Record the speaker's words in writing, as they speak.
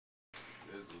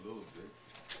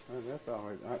That's all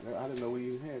right. I didn't know we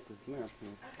even had this lamp here.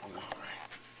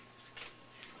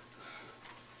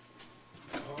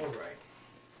 All right.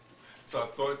 So I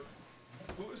thought,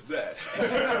 who is that?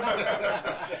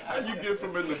 How you get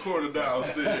from in the corner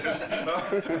downstairs?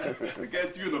 I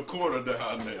got you in the corner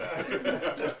down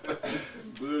there.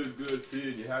 Good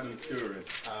seeing you. How them children?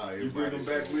 You bring them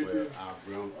back with you? I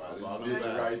brought You did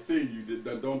the right thing. You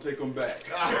did. Don't take them back.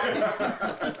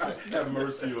 Have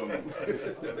mercy on them.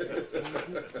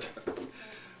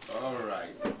 All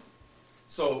right.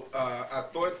 So I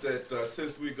thought that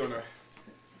since we're gonna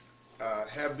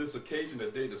have this occasion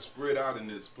today to spread out in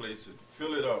this place and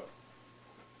fill it up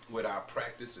with our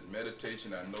practice and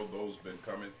meditation. I know those been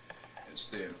coming and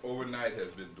staying overnight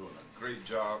has been doing a great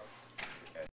job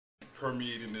at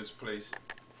permeating this place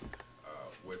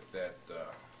with that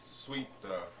sweet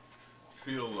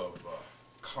feel of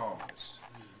calmness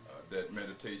that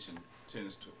meditation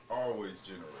tends to always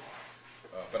generate.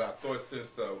 But I thought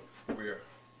since we're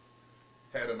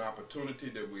had an opportunity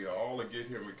that we all get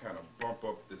here and we kind of bump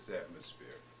up this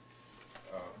atmosphere.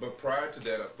 But prior to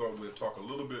that, I thought we'd talk a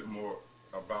little bit more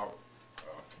about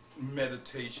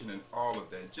meditation and all of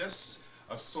that. Just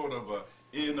a sort of a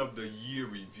end of the year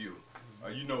review.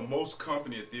 You know, most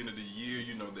company at the end of the year,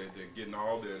 you know, they're getting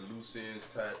all their loose ends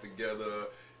tied together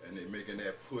and they're making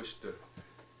that push to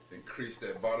increase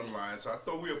that bottom line. So I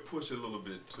thought we'd push a little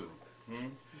bit too,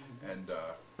 and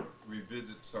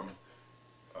revisit some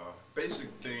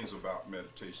basic things about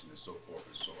meditation and so forth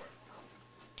and so on.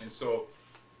 And so,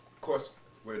 of course,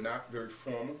 we're not very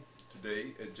formal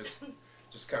today. It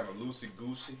just kind of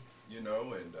loosey-goosey, you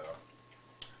know, and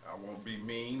I won't be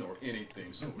mean or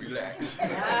anything, so relax.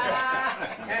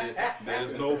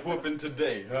 There's no whooping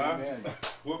today, huh? Amen.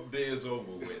 Whoop day is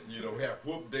over with. You know, we have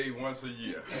whoop day once a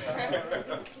year.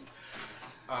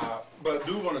 But I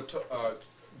do want to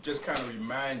just kind of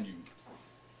remind you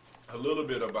a little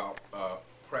bit about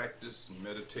practice and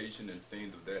meditation and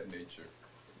things of that nature,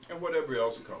 and whatever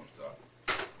else comes up.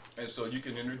 And so you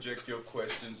can interject your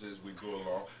questions as we go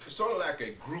along. It's sort of like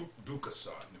a group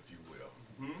dukkhasan, if you will.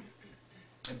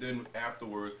 And then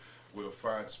afterwards, we'll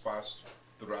find spots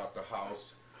throughout the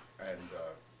house, and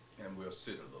we'll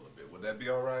sit a little bit. Would that be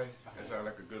all right? That sound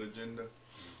like a good agenda?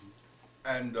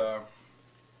 And I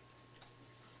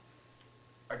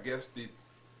guess the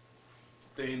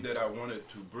thing that I wanted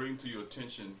to bring to your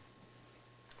attention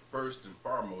first and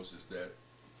foremost is that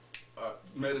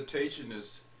meditation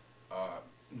is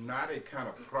not a kind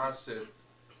of process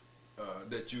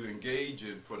that you engage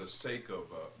in for the sake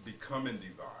of becoming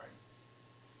divine,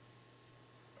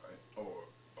 right? or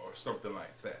something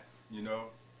like that, you know,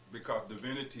 because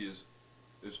divinity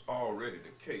is already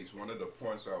the case. One of the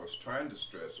points I was trying to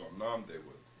stress on Namde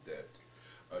was that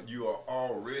you are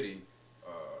already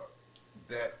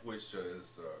that which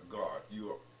is God.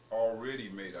 You are already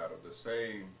made out of the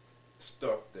same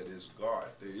stuff that is God.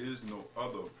 There is no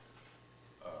other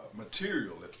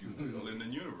material, if you will, in the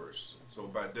universe. So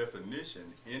by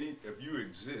definition, if you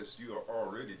exist, you are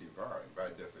already divine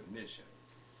by definition.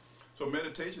 So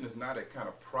meditation is not a kind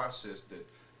of process that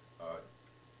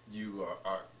you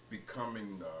are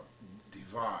becoming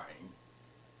divine.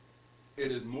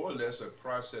 It is more or less a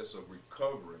process of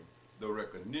recovering the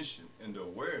recognition and the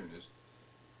awareness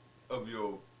of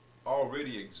your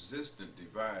already existent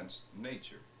divine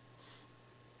nature.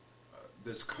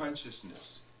 This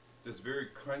consciousness, this very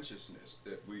consciousness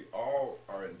that we all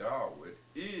are endowed with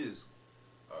is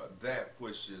that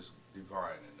which is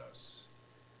divine in us.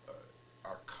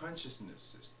 Our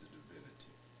consciousness is the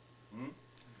divinity.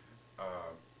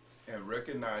 And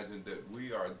recognizing that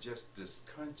we are just this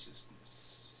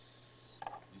consciousness,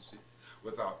 you see,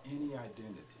 without any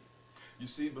identity. You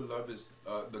see, beloveds,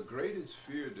 the greatest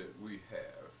fear that we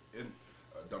have, and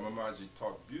Dhammaji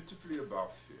talked beautifully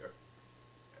about fear,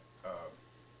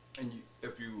 and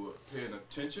if you were paying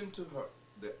attention to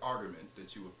the argument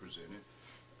that you were presenting,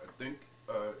 I think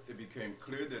it became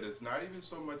clear that it's not even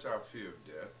so much our fear of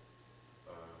death,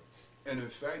 and in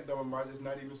fact, Dhammaji is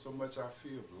not even so much our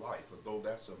fear of life, although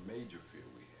that's a major fear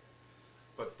we have.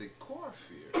 But the core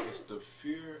fear is the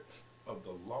fear of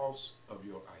the loss of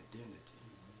your identity.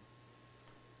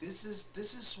 This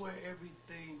is where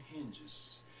everything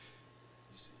hinges.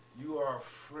 You see, you are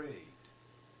afraid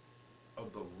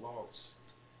of the loss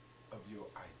of your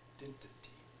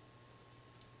identity,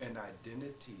 an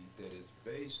identity that is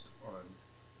based on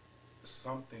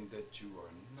something that you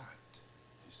are not.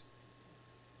 You see,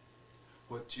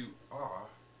 what you are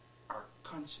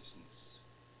consciousness,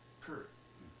 pure,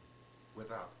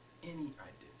 without any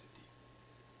identity.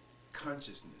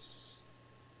 Consciousness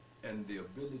and the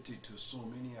ability to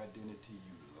assume any identity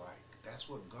you like. That's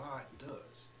what God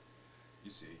does.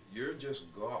 You see, you're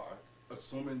just God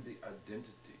assuming the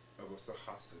identity of a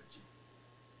Sahasaji.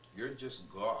 You're just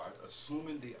God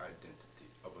assuming the identity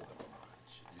of a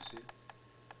Dhammaji. You see?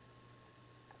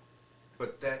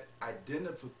 But that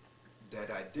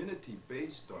identity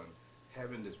based on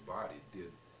having this body,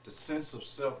 the sense of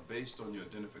self based on your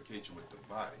identification with the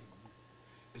body,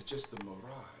 is just a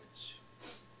mirage.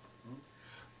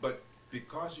 But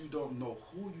because you don't know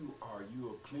who you are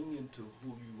clinging to who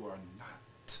you are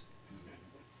not.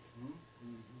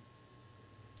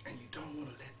 And you don't want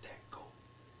to let that go.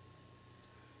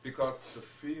 Because the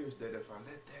fear is that if I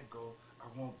let that go, I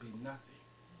won't be nothing.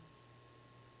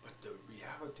 But the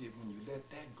reality of when you let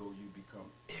that go, you become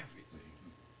everything.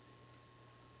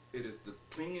 It is the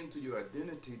clinging to your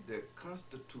identity that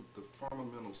constitutes the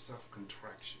fundamental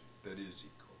self-contraction that is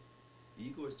ego.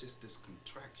 Ego is just this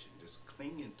contraction, this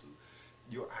clinging to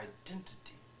your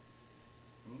identity.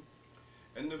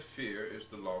 And the fear is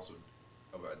the loss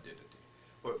of identity.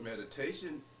 What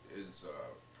meditation is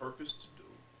purpose to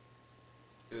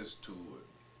do is to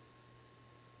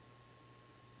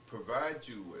provide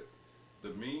you with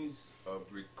the means of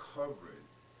recovering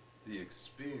the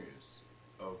experience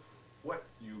of what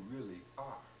you really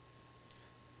are.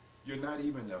 You're not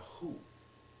even a who,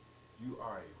 you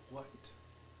are a what.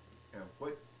 And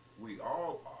what we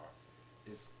all are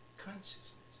is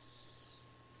consciousness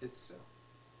itself,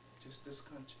 just this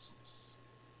consciousness,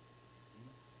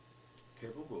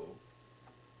 capable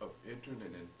of entering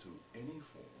into any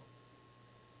form,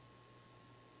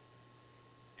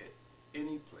 at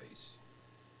any place,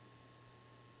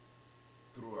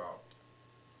 throughout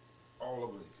all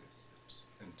of existence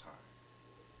and time.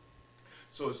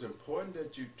 So it's important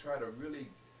that you try to really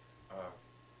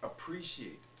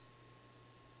appreciate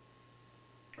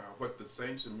what the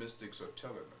saints and mystics are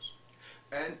telling us.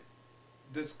 And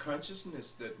this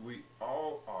consciousness that we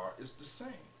all are is the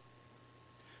same.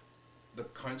 The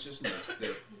consciousness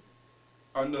that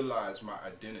underlies my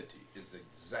identity is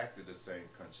exactly the same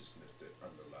consciousness that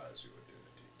underlies your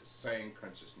identity. The same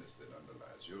consciousness that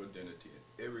underlies your identity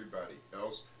and everybody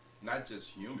else, not just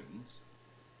humans,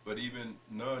 but even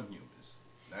non-humans,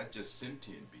 not just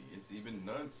sentient beings, even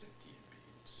non-sentient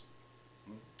beings.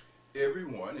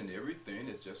 Everyone and everything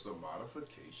is just a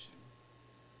modification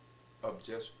of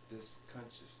just this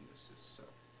consciousness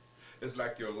itself. It's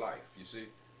like your life, you see.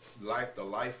 Life, the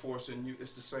life force in you,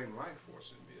 it's the same life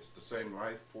force in me. It's the same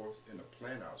life force in a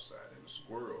plant outside, in a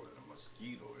squirrel, in a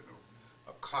mosquito, in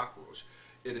a cockroach.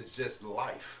 It is just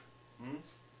life.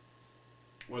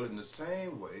 Well, in the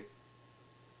same way,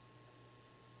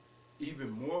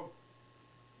 even more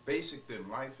basic than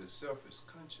life itself is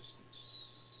consciousness.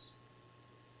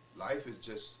 Life is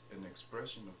just an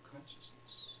expression of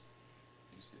consciousness,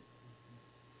 you see.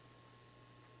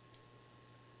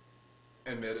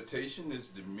 And meditation is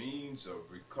the means of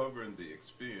recovering the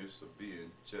experience of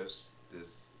being just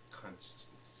this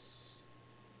consciousness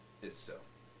itself.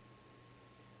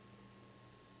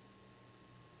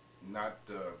 Not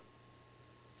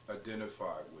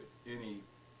identified with any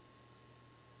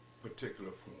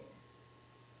particular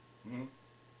form.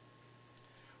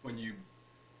 When you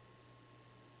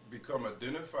become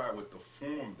identified with the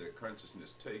form that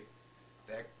consciousness takes,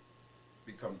 that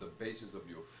becomes the basis of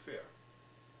your fear.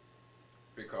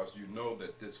 Because you know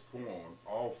that this form,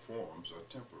 all forms are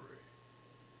temporary.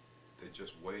 They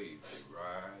just wave, they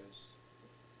rise,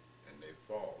 and they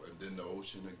fall. And then the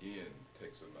ocean again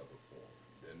takes another form.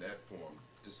 Then that form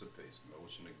dissipates, and the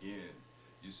ocean again,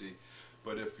 you see.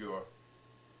 But if your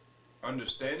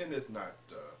understanding is not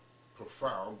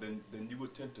profound, then you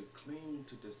would tend to cling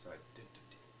to this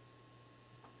identity.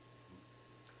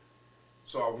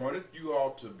 So I wanted you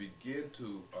all to begin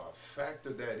to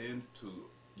factor that into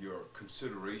your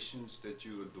considerations that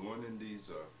you are doing in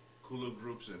these Kula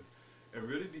groups, and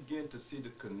really begin to see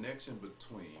the connection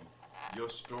between your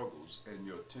struggles and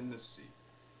your tendency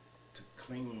to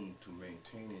cling to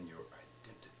maintaining your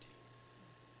identity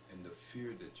and the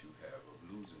fear that you have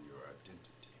of losing your identity.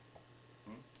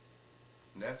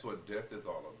 And that's what death is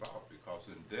all about, because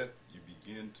in death you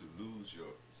begin to lose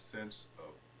your sense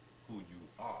of who you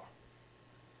are.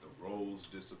 The roles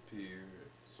disappear, and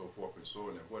so forth and so on,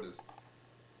 and what is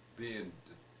being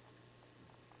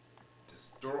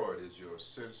destroyed is your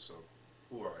sense of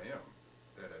who I am,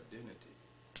 that identity.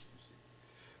 You see.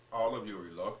 All of your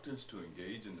reluctance to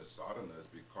engage in the sadhana is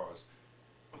because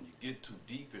when you get too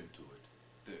deep into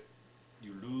it, that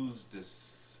you lose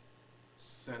this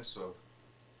sense of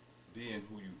being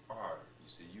who you are. You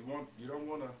see, you don't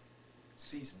want to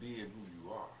cease being who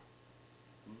you are.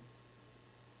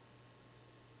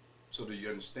 So do you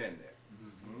understand that?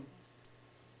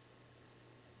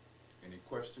 Any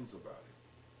questions about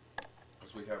it?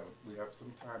 because we have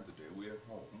some time today. We're at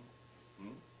home,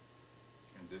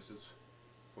 and this is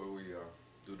where we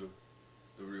do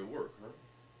the real work, huh?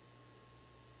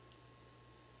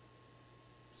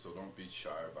 So don't be shy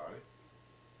about it.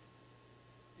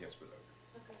 Yes, beloved.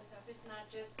 So, it's not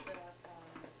just the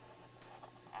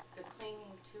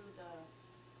clinging to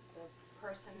the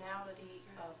personality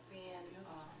of being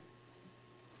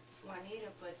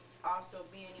Juanita, but also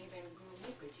being even Guru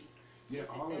Mukherjee. Yeah,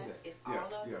 all of that. It's yeah,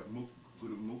 all of yeah.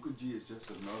 Guru Mukherjee is just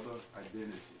another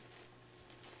identity.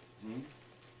 And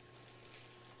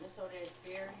so there's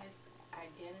various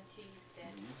identities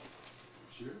that.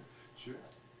 Sure.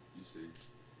 You see,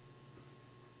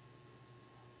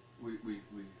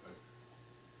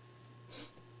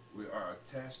 we are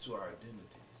attached to our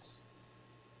identities.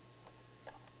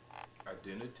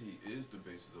 Identity is the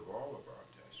basis of all of our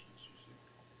attachments, you see.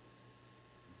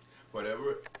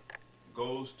 Whatever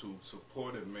goes to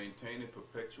support and maintain and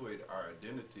perpetuate our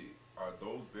identity are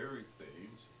those very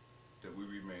things that we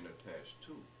remain attached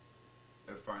to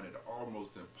and find it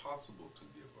almost impossible to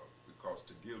give up, because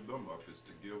to give them up is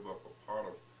to give up a part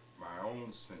of my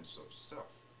own sense of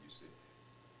self, you see.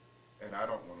 And I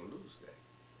don't want to lose that.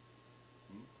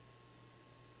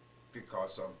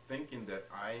 Because I'm thinking that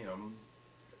I am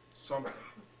something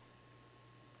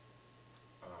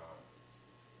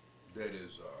that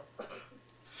is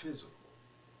physical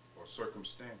or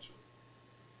circumstantial.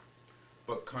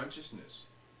 But consciousness,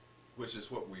 which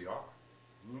is what we are,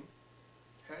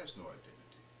 has no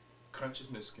identity.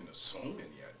 Consciousness can assume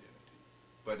any identity,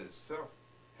 but itself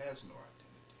has no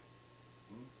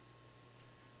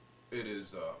identity. It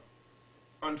is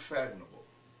unfathomable,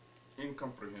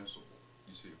 incomprehensible.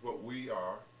 You see, what we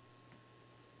are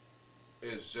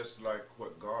is just like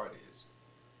what God is,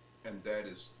 and that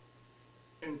is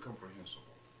incomprehensible.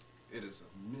 It is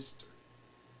a mystery,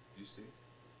 you see.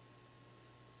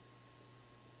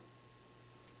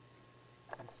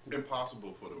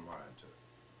 Impossible for the mind to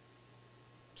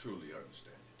truly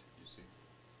understand it, you see.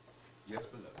 Yes,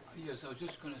 beloved? Yes, I was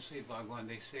just going to say, Bhagwan,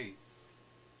 they say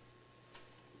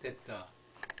that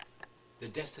the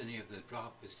destiny of the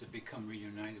drop is to become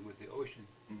reunited with the ocean,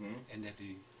 and that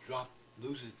the drop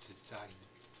loses its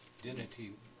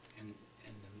identity in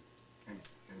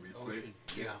the ocean.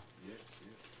 Yes.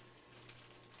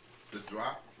 The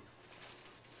drop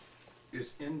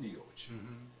is in the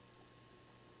ocean.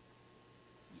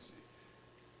 You see,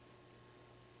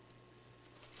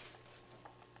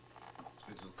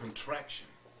 it's a contraction,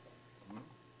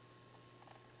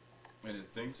 and it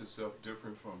thinks itself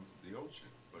different from the ocean.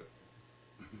 But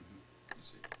you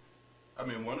see, I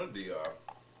mean, one of the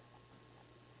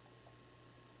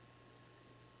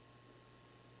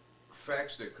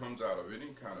facts that comes out of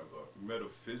any kind of a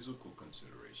metaphysical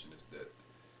consideration is that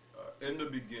in the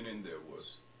beginning there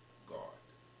was God.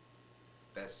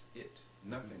 That's it.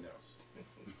 Nothing else.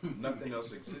 Nothing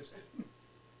else existed.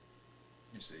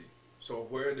 You see. So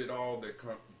where did all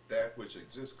that which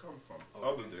exists come from,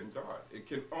 other than God? It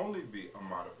can only be a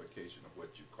modification of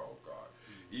what you call God.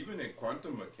 Even in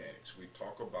quantum mechanics, we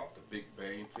talk about the Big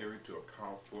Bang theory to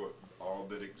account for all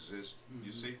that exists.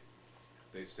 You see,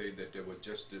 they say that there was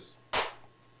just this,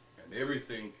 and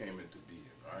everything came into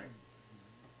being, right?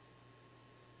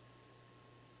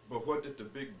 But what did the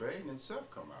Big Bang itself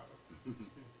come out of?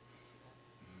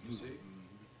 You see?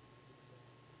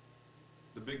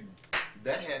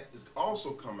 That had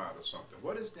also come out of something.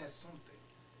 What is that something?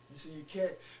 You see,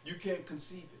 you can't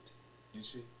conceive it. You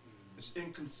see? It's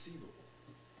inconceivable.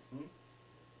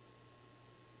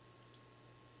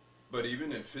 But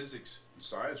even in physics and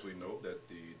science, we know that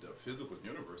the physical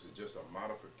universe is just a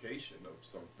modification of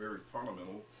some very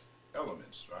fundamental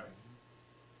elements, right?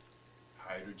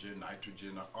 Hydrogen,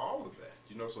 nitrogen, all of that.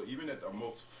 You know, so even at the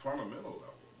most fundamental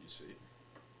level, you see,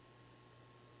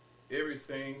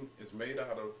 everything is made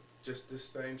out of just this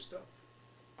same stuff.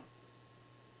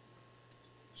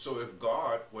 So if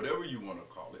God, whatever you want to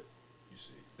call it, you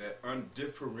see, that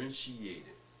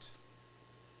undifferentiated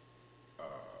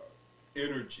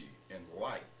energy and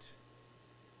light,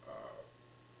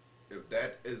 if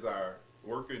that is our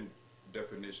working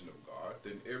definition of God,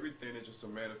 then everything is just a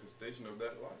manifestation of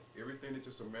that light. Everything is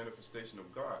just a manifestation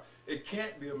of God. It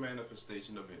can't be a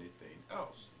manifestation of anything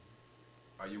else.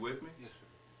 Are you with me? Yes, sir.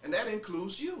 And that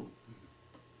includes you.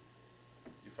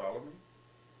 You follow me?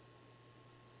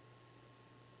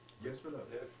 Yes,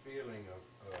 beloved. That feeling of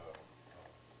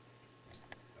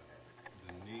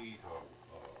the need of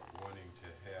wanting to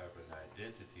have an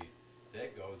identity,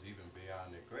 that goes even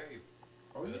beyond the grave.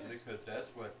 Oh, doesn't yes. it? Because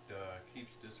that's what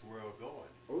keeps this world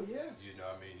going. Oh, yes. You know,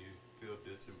 I mean, feel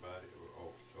disembodied, or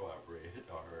so I've read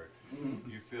or heard.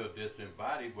 You feel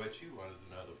disembodied. What you want is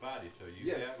another body. So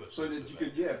you have a so sense that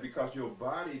of you could, because your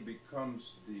body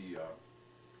becomes the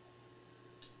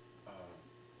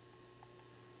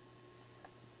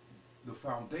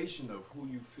foundation of who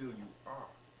you feel you are.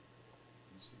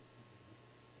 You see,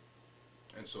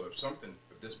 and so if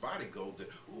this body goes, then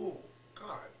oh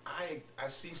God, I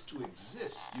cease to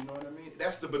exist. You know what I mean?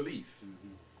 That's the belief.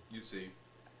 You see.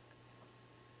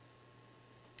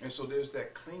 And so there's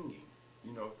that clinging.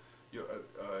 You know,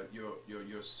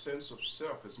 your sense of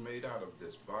self is made out of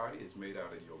this body. It's made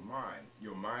out of your mind.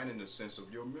 Your mind in the sense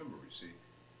of your memory. See,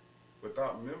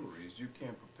 without memories, you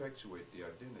can't perpetuate the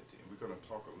identity. And we're going to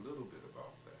talk a little bit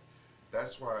about that.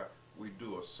 That's why we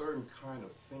do a certain kind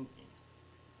of thinking.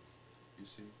 You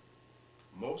see,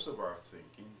 most of our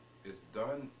thinking is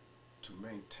done to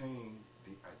maintain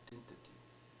the identity.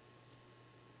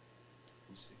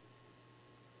 You see,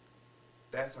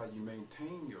 that's how you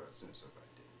maintain your sense of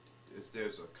identity.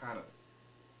 There's a kind of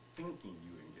thinking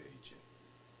you engage in,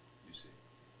 you see,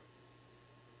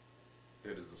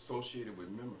 that is associated with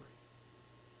memory,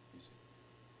 you see.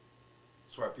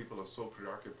 That's why people are so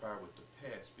preoccupied with the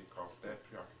past, because that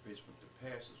preoccupation with the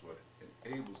past is what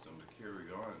enables them to carry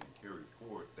on and carry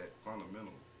forward that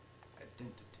fundamental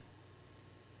identity,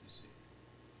 you see.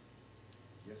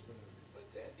 Yes, ma'am? But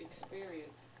that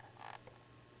experience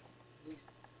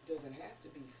doesn't have to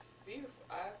be fearful.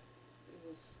 It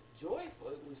was joyful.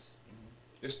 It was.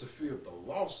 It's the fear of the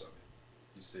loss of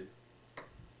it, you see.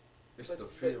 It's the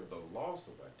fear of the loss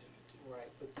of identity.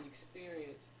 Right, but the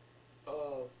experience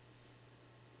of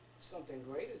something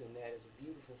greater than that is a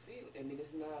beautiful feeling. I mean,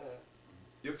 it's not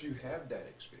a. If you have that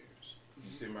experience,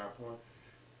 you see my point?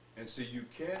 And see, you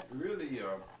can't really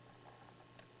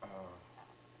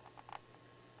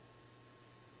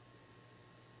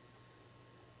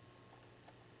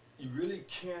you really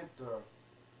can't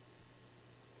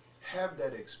have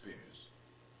that experience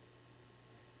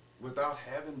without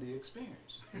having the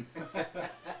experience. You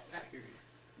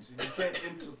see, you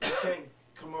can't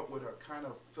come up with a kind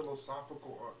of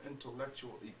philosophical or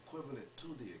intellectual equivalent to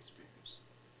the experience.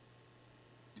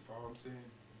 You follow what I'm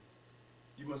saying?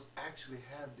 You must actually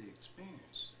have the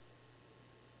experience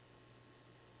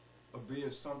of being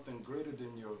something greater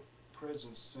than your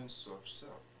present sense of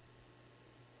self.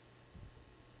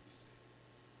 You see?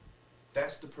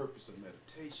 That's the purpose of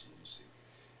meditation, you see.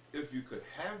 If you could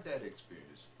have that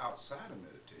experience outside of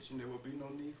meditation, there would be no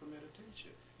need for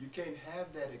meditation. You can't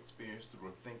have that experience through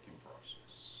a thinking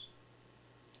process.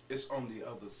 It's on the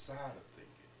other side of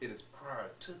thinking. It is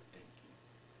prior to thinking.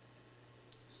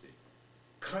 See,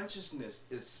 consciousness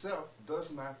itself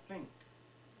does not think.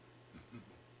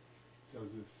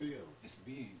 Does it feel? It's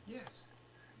being. Yes,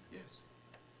 yes.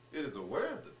 It is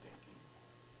aware of the thinking,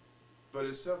 but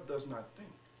itself does not think.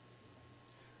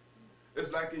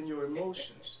 It's like in your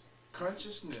emotions.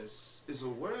 Consciousness is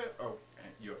aware of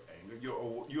your anger.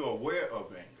 You're aware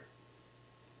of anger.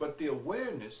 But the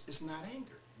awareness is not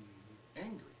anger.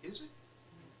 Anger, is it?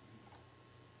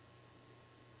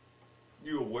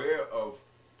 You're aware of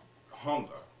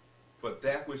hunger, but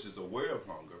that which is aware of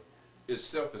hunger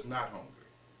itself is not hunger.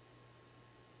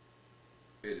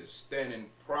 It is standing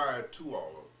prior to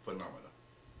all of phenomena.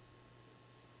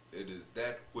 It is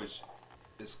that which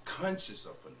is conscious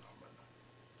of phenomena,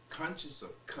 conscious of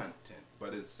content,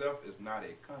 but itself is not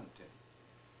a content.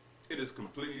 It is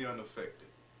completely unaffected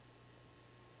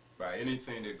by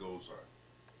anything that goes on.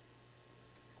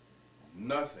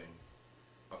 Nothing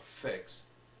affects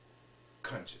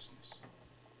consciousness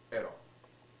at all.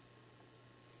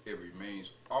 It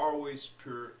remains always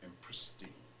pure and pristine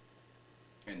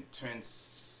and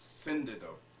transcendent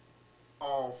of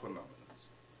all phenomena.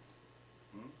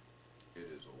 It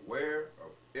is aware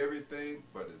of everything,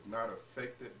 but is not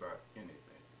affected by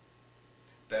anything.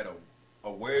 That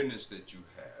awareness that you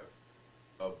have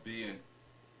of being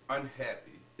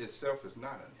unhappy itself is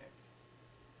not unhappy.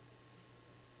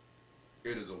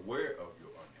 It is aware of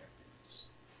your unhappiness.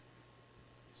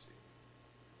 See?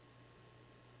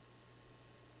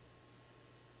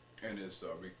 And it's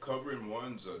recovering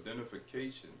one's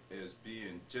identification as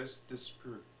being just this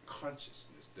pure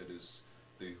consciousness that is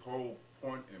the whole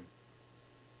point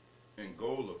and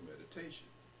goal of meditation.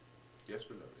 Yes,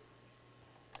 beloved?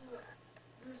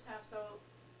 So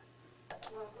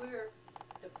when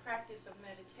the practice of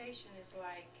meditation is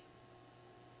like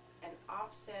an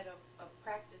offset of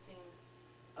practicing,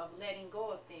 of letting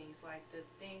go of things, like the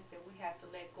things that we have to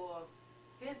let go of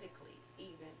physically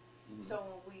even. Mm-hmm. So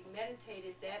when we meditate,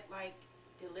 is that like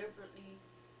deliberately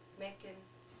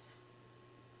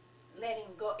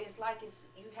letting go? It's like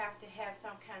you have to have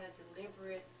some kind of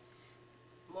deliberate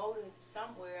motive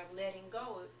somewhere of letting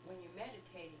go when you're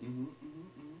meditating.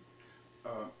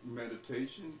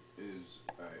 Meditation is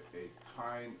a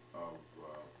kind of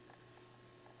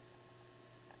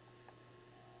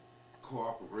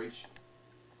cooperation.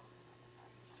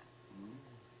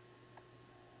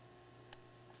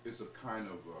 It's a kind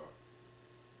of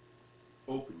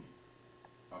opening.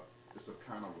 It's a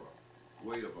kind of a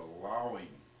way of allowing,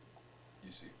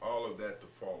 you see, all of that to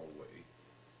fall away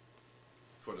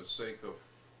for the sake of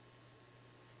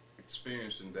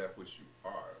experiencing that which you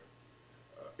are.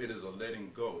 It is a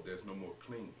letting go. There's no more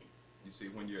clinging. You see,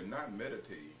 when you're not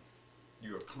meditating,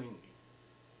 you're clinging.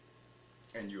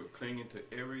 And you're clinging to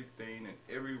everything and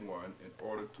everyone in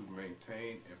order to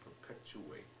maintain and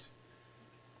perpetuate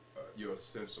your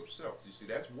sense of self. You see,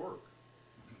 that's work.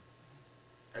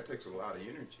 That takes a lot of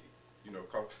energy, you know,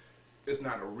 because it's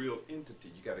not a real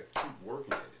entity. You got to keep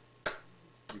working at it.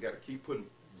 You got to keep putting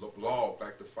log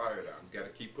like the fire down. You got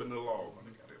to keep putting the log on.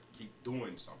 You got to keep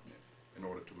doing something in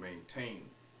order to maintain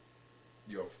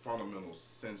your fundamental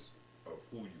sense of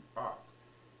who you are.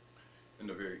 And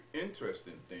the very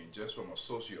interesting thing, just from a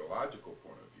sociological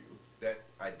point of view, that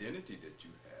identity that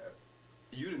you have,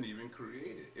 you didn't even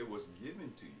create it. It was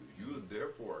given to you. You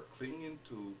therefore are clinging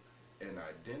to an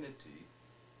identity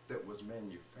that was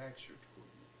manufactured for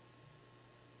you.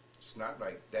 It's not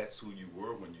like that's who you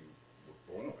were when you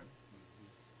were born.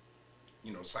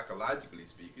 You know, psychologically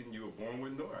speaking, you were born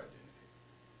with no identity.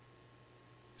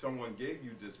 Someone gave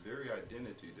you this very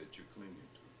identity that you're clinging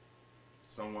to.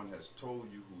 Someone has told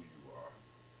you who you are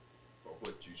or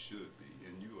what you should be,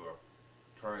 and you are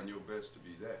trying your best to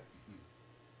be that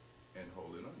and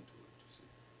holding on to it, you see.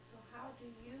 So how do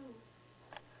you,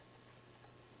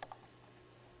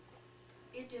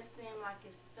 it just seemed like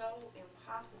it's so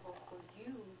impossible for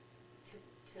you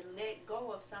to let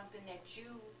go of something that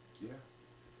you... Yeah.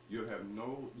 You have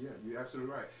no, you're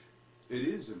absolutely right. It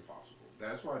is impossible.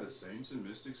 That's why the saints and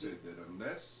mystics said that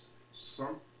unless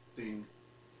something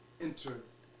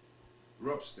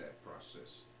interrupts that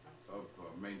process of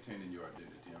maintaining your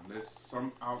identity, unless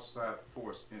some outside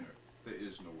force enters, there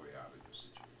is no way out of your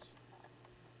situation.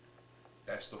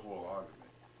 That's the whole argument.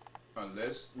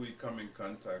 Unless we come in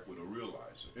contact with a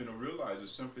realizer. And a realizer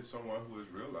is simply someone who has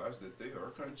realized that they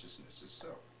are consciousness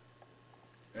itself.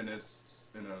 And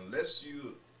unless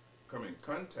you come in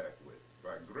contact with,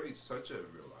 by grace, such a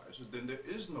realizer, then there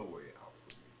is no way out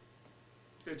for you.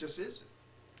 There just isn't.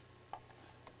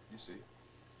 You see?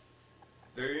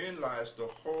 Therein lies the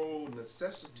whole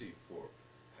necessity for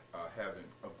having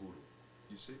a guru.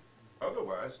 You see?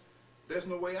 Otherwise, there's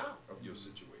no way out of your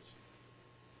situation.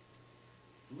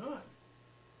 None.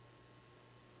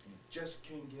 You just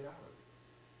can't get out of it.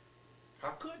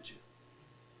 How could you?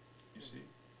 You see?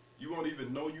 You won't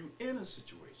even know you in a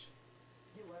situation.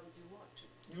 Yeah, why would you want to?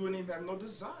 You wouldn't even have no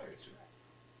desire to.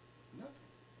 Nothing.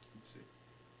 You see?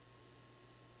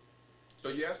 So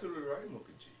you're absolutely right,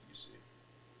 Mukherjee, you see.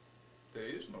 There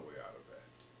is no way out of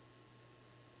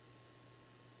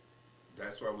that.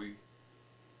 That's why we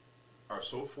are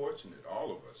so fortunate,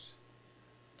 all of us,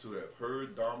 to have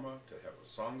heard Dharma, to have a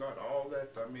Sangha, all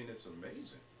that. I mean, it's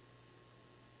amazing.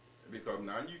 Because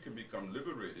now you can become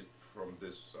liberated from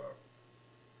this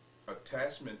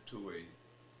attachment to a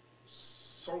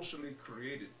socially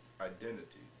created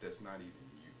identity that's not even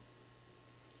you.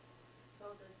 So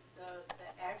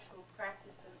the actual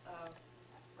practice of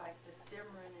like the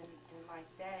Simran and like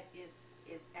that is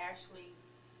actually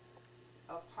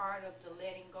a part of the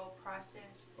letting go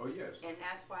process? Oh, yes. And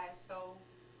that's why it's so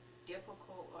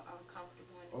difficult or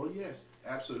uncomfortable? Oh, yes,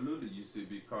 absolutely, you see,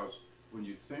 because when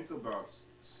you think about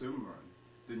Simran,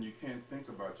 then you can't think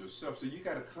about yourself. So you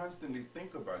got to constantly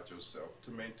think about yourself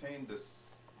to maintain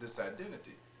this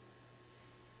identity.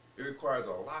 It requires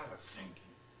a lot of thinking.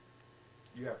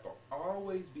 You have to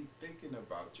always be thinking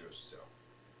about yourself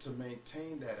to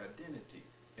maintain that identity.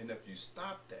 And if you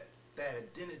stop that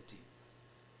identity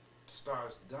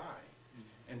starts dying.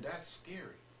 And that's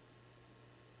scary.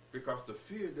 Because the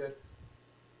fear that,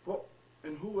 well,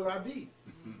 and who will I be?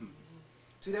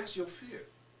 See, that's your fear.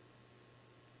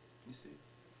 You see?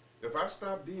 If I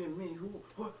stop being me,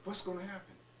 what's going to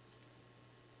happen?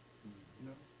 You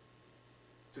know?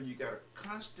 So you got to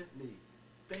constantly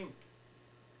think,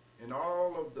 and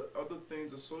all of the other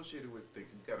things associated with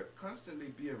thinking. You got to constantly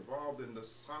be involved in the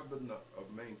sadhana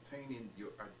of maintaining your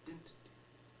identity.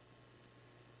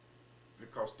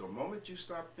 Because the moment you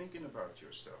stop thinking about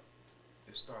yourself,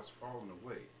 it starts falling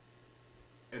away.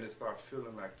 And it starts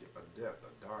feeling like a death,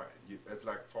 a dying. It's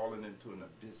like falling into an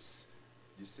abyss.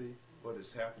 You see what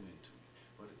is happening to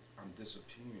me? but I'm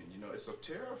disappearing. You know, it's a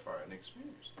terrifying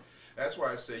experience. That's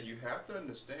why I say you have to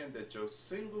understand that your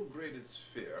single greatest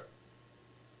fear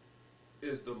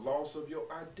is the loss of your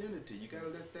identity. You got to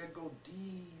let that go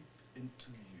deep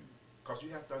into you, because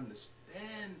you have to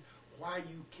understand why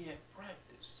you can't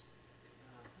practice.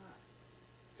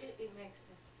 It makes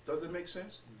sense. Does it make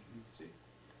sense? See,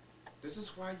 this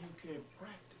is why you can't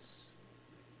practice.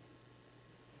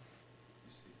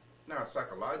 You see, now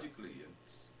psychologically and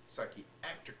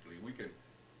psychiatrically, we can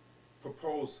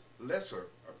propose lesser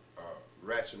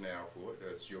rationale for it.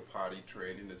 That's your potty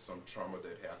training, there's some trauma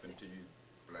that happened to you,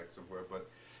 like somewhere, but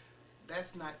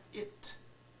that's not it.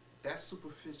 That's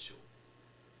superficial.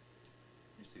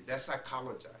 You see, that's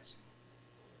psychologizing.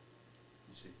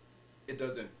 You see, it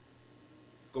doesn't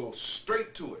go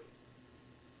straight to it.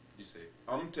 You see,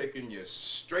 I'm taking you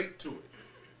straight to it.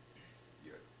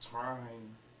 You're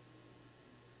trying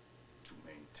to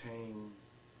maintain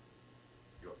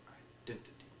your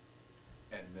identity,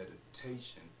 and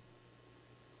meditation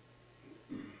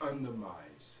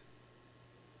undermines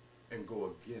and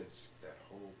go against that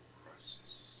whole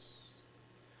process.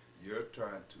 You're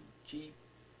trying to keep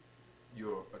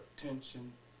your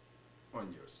attention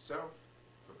on yourself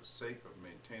for the sake of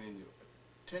maintaining your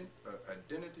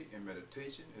identity, and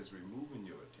meditation is removing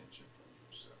your attention from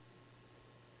yourself.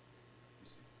 You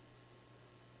see?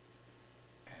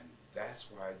 And that's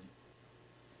why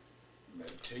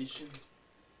meditation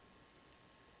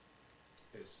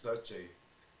is such a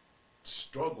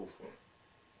struggle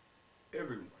for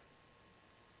everyone,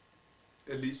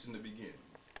 at least in the beginning,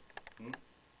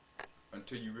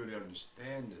 until you really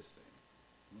understand this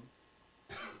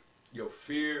thing. Your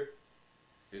fear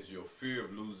is your fear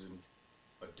of losing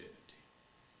identity.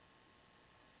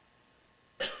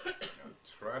 Now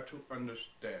try to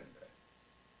understand that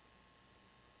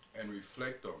and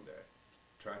reflect on that.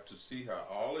 Try to see how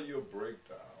all of your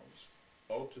breakdowns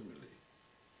ultimately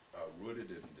are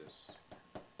rooted in this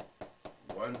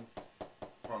one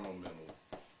fundamental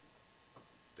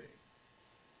thing.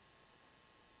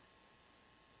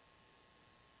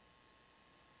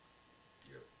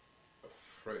 You're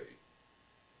afraid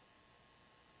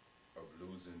of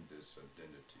losing this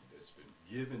identity that's been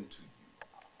given to you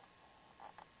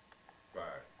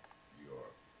by your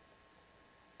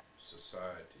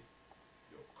society,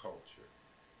 your culture,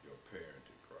 your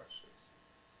parenting process.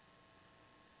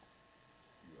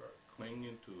 You are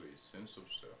clinging to a sense of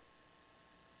self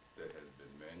that has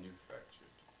been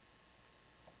manufactured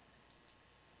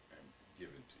and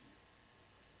given to you.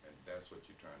 And that's what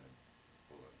you're trying to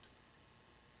pull into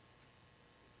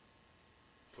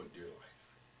for dear life.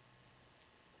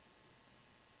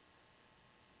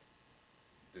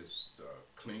 This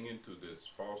clinging to this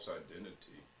false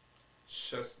identity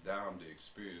shuts down the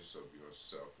experience of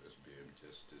yourself as being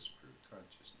just this pure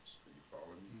consciousness. Are you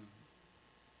following me?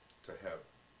 To have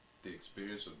the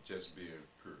experience of just being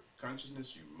pure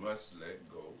consciousness, you must let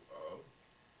go of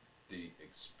the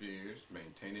experience,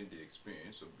 maintaining the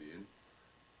experience of being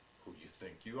who you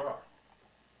think you are.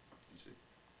 You see?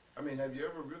 I mean, have you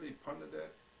ever really pondered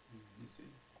that? You see?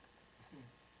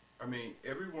 I mean,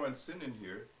 everyone sitting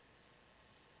here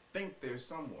think there's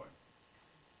someone.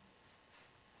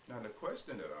 Now the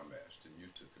question that I'm asking you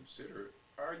to consider,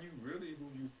 are you really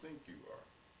who you think you are?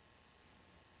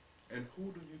 And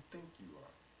who do you think you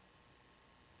are?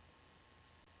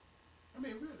 I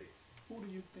mean, really, who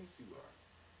do you think you are?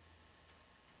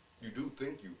 You do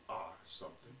think you are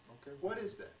something. Okay, what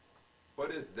is that?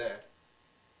 What is that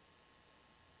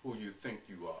who you think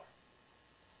you are?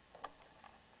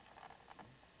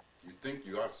 You think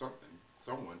you are something,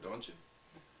 someone, don't you?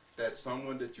 That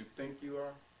someone that you think you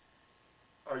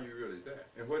are you really that?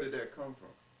 And where did that come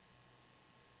from?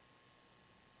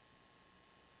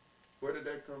 Where did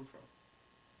that come from?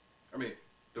 I mean,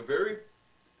 the very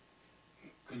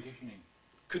Conditioning.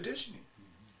 conditioning.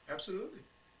 Absolutely.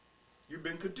 You've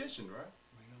been conditioned, right?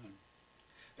 Right on.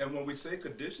 And when we say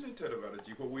conditioning,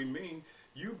 Tedavadaji, what we mean,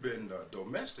 you've been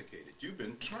domesticated. You've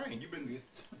been trained. You've been,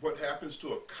 what happens to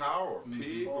a cow or a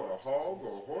pig or a hog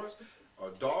or a horse,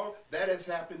 a dog, that has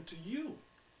happened to you.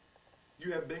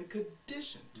 You have been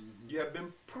conditioned. You have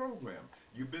been programmed.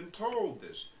 You've been told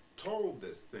this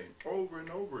thing over and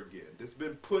over again. It's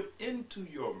been put into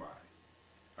your mind.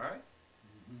 All right?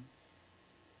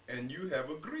 And you have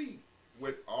agreed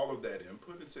with all of that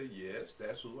input and say, yes,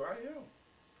 that's who I am.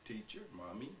 Teacher,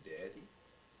 mommy, daddy.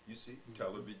 You see,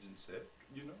 television set,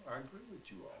 you know, I agree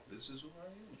with you all. This is who I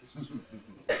am. This is who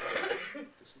I am.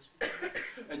 This is who I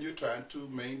am. And you're trying to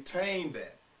maintain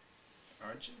that,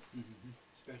 aren't you?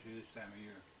 Especially this time of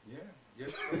year. Yeah,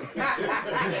 yes.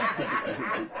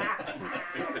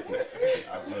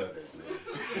 I love it,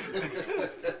 man.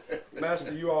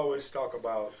 Master, you always talk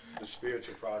about the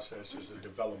spiritual process as a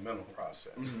developmental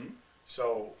process.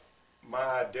 So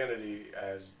my identity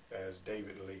as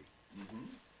David Lee,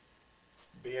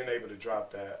 being able to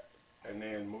drop that and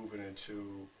then moving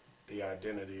into the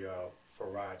identity of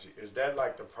Faraji, is that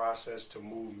like the process to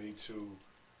move me to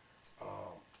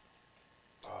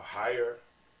higher,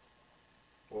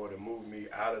 or to move me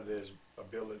out of this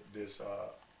ability, this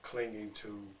clinging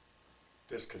to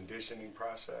this conditioning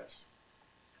process?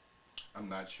 I'm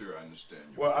not sure I understand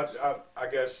you. Well, I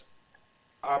guess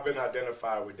I've been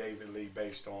identified with David Lee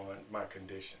based on my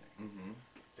conditioning.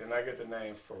 Then I get the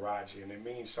name Faraji, and it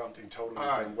means something totally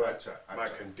different what my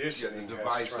conditioning the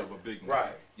device of a big name.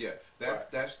 Right. Yeah,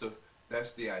 that's the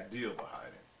idea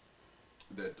behind it.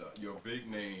 That your big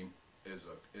name is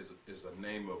a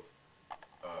name of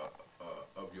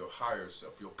your higher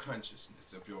self, your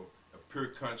consciousness. If your pure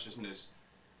consciousness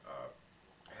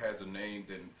has a name,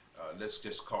 then let's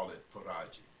just call it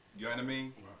Faraji. You know what I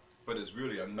mean? Right. But it's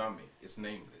really a nami. It's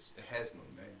nameless. It has no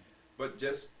name. But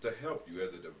just to help you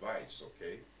as a device,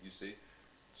 okay? You see?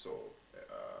 So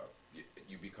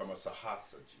you become a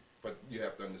Sahasaji. But you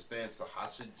have to understand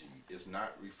Sahasaji is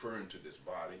not referring to this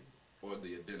body or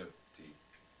the identity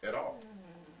at all.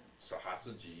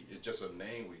 Sahasaji is just a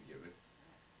name we give it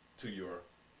to your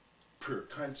pure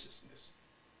consciousness.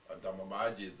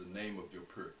 Dhammamaji is the name of your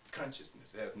pure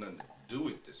consciousness. It has nothing to do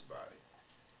with this body.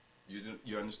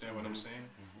 You understand what I'm saying?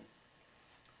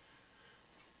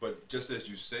 But just as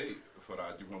you say,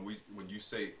 Faraji, when you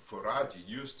say Faraji,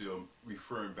 you're still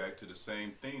referring back to the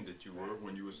same thing that you were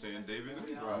when you were saying David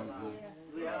Lee.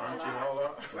 Aren't you all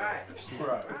up? Right.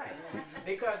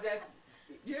 Because that's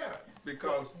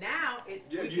because now it.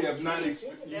 Yeah, you have not. You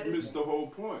missed the whole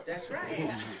point. That's right.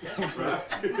 Right.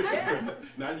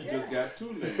 Now you just got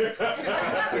two names. That's right.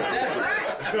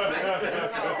 You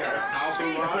got a house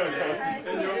of Raj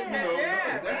and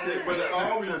that's it. But they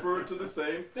all refer to the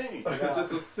same thing. It's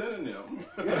just a synonym.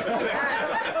 But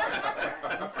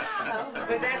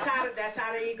that's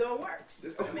how the ego works.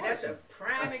 I mean, that's a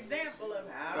prime example of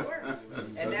how it works,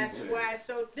 and that's why it's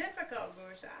so difficult,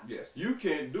 Gursa. Yes, you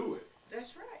can't do it.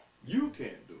 That's right. You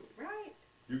can't do it. Right.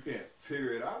 You can't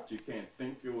figure it out. You can't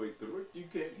think your way through it. You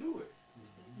can't do it.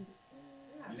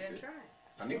 I've been trying.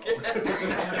 I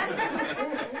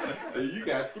know. You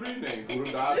got three names: Guru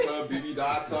Dasa, Bibi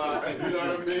Dasa. You know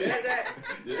what I mean? That's right.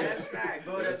 Yeah. That's right.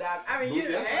 Guru Dasa. I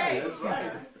mean, That's right. That's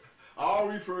right. All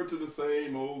refer to the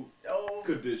same old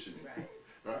conditioning. Right.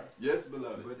 Right. Yes,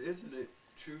 beloved. But isn't it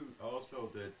true also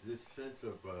that this sense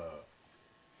of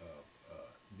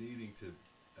needing to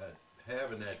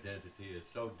have an identity is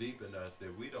so deep in us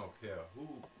that we don't care who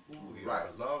we are,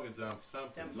 as long as I'm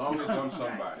something. As long as I'm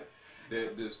somebody.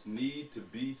 That this need to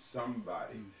be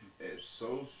somebody is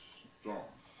so strong.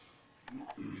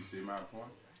 You see my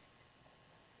point?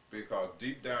 Because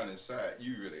deep down inside,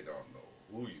 you really don't know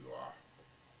who you are.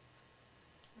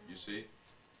 You see?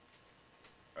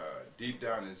 Deep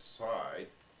down inside,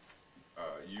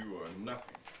 you are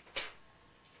nothing.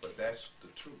 But that's the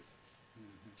truth.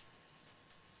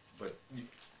 But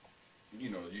you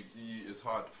know, it's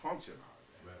hard to function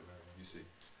out of that. Right. You see.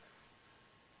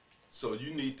 So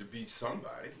you need to be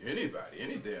somebody, anybody,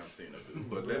 any damn thing to do.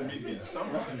 But let me be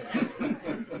somebody.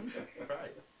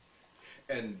 Right.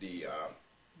 And the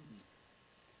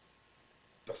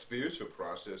spiritual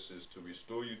process is to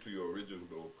restore you to your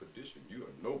original condition. You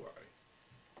are nobody.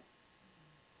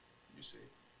 You see.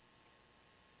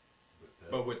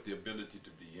 But with the ability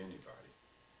to be anybody.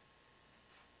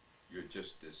 You're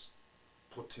just this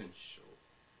potential,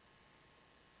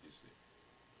 you see.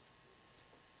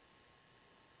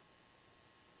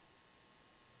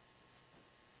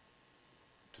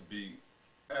 To be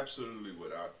absolutely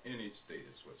without any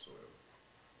status whatsoever.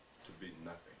 To be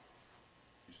nothing.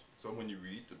 You see. So when you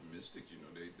read the mystics, you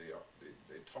know, they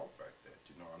talk like that.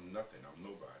 You know, I'm nothing, I'm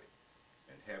nobody.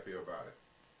 And happy about it.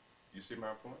 You see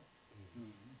my point?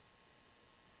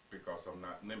 Because I'm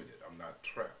not limited, I'm not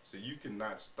trapped. So you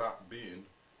cannot stop being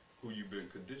who you've been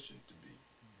conditioned to be.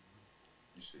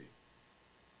 You see.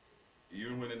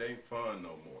 Even when it ain't fun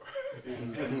no more.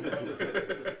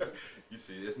 You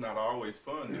see, it's not always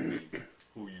fun to be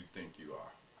who you think you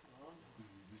are.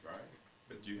 Right?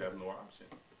 But you have no option.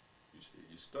 You see,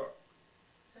 you're stuck.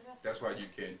 So that's why you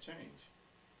can't change.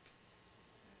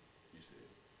 You see.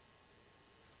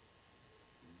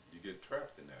 You get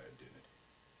trapped in that identity.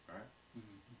 Right?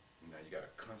 Now you got to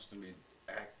constantly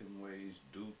act in ways,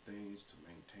 do things to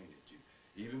maintain it.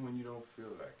 Even when you don't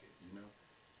feel like it, you know,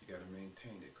 you got to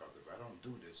maintain it. Because if I don't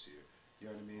do this here, you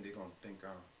know what I mean, they're going to think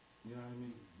I'm, you know what I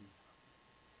mean?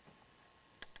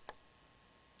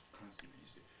 Constantly, you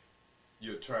see.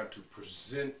 You're trying to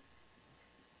present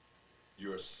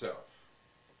yourself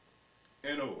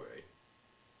in a way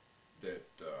that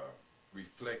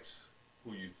reflects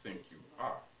who you think you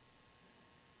are.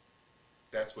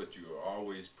 That's what you are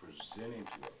always presenting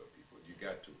to other people. You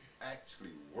got to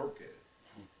actually work at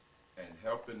it and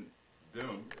helping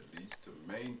them at least to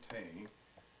maintain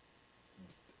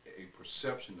a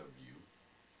perception of you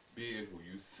being who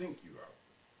you think you are.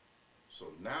 So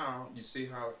now you see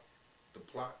how the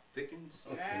plot thickens?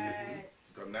 Right.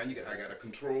 Because now I got to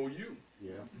control you.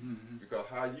 Yeah. Because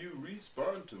how you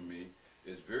respond to me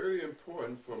is very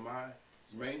important for my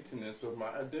maintenance of my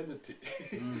identity.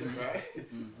 Right?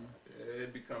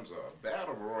 It becomes a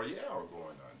battle royale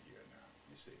going on here now,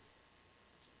 you see.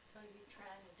 So you're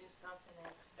trying to do something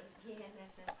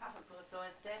that's impossible. So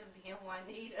instead of being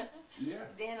Juanita, Yeah.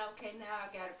 then okay, now I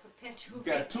got to perpetuate.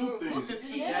 You got two Guru things.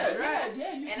 Mukherjee. Yeah, That's right.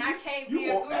 yeah, yeah, And I can't you be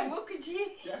a won't- Guru Mukherjee.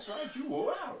 That's right, you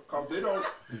wore out. Cause they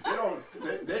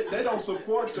don't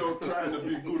support your trying to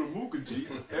be Buddha Mukherjee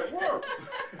at work.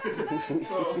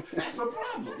 So that's a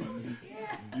problem.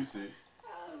 Yeah. You see,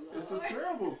 Oh, it's a Lord.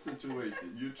 terrible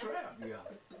situation. You're trapped. Yeah.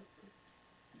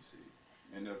 You see,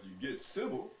 and if you get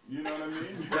civil, you know what I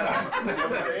mean. You got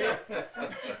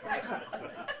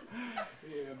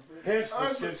Hence the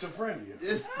schizophrenia.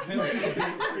 it's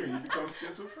schizophrenia. You become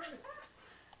schizophrenic.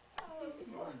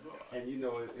 And you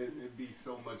know, it'd be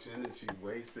so much energy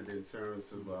wasted in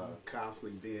terms of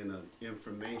constantly being an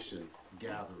information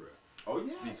gatherer. Oh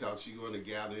yeah. Because you're going to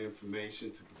gather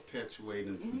information to perpetuate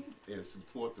and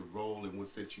support the role in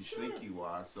which that you think you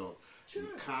are. So you're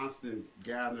constant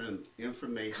gathering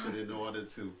information in order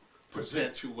to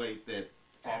perpetuate that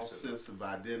false sense of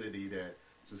identity that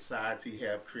society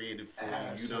have created for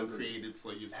you. You done created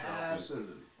for yourself.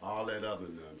 Absolutely. All that other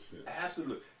nonsense.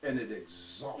 Absolutely. And it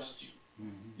exhausts you.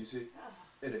 You see?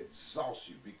 It exhausts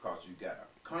you because you got to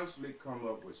constantly come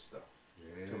up with stuff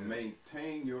to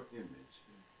maintain your image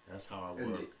That's how I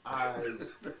in work. the eyes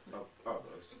of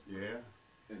others Yeah.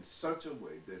 in such a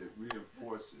way that it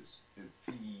reinforces and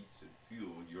feeds and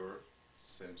fuels your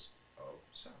sense of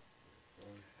self.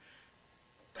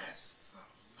 That's a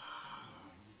lot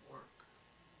of work.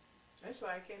 That's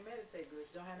why I can't meditate, Bruce.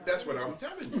 Don't have no That's what energy. I'm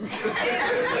telling you. That's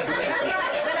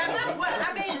right. But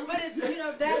I mean, but it's, you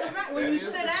know, that's right. When you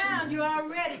sit down, you're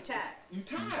already tired. You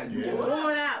tired. You're You're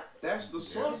worn out. That's the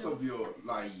source of your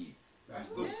laïf. That's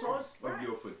the source of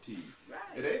your fatigue.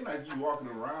 It ain't like you walking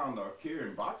around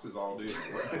carrying boxes all day.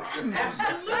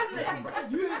 Absolutely.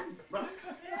 Right?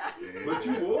 But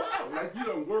you wore out like you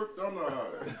done worked on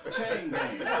a chain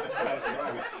gang.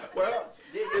 Well,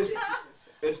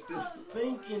 it's this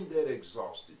thinking that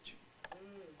exhausted you.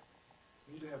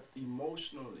 You have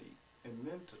emotionally and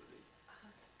mentally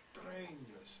drained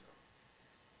yourself.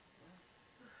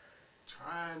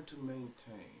 Trying to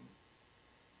maintain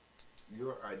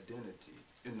your identity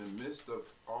in the midst of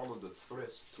all of the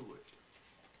threats to it.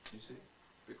 You see?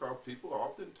 Because people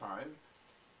oftentimes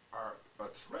are a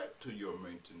threat to your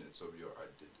maintenance of your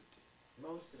identity.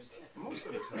 Most of the time. Most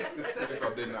of the time.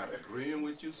 Because they're not agreeing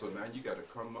with you, so now you got to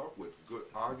come up with good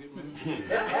arguments.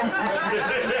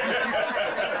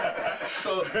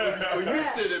 So when you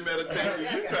sit in meditation,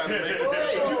 you trying to make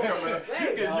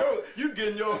a case. You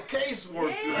getting your case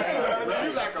worked.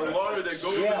 You're like a lawyer that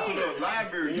goes into the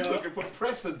library. You're looking for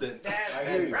precedents.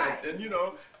 That's right. And you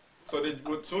know, so that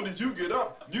as soon as you get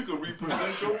up, you can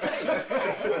represent your case.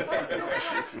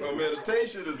 So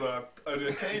meditation is an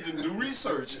occasion to do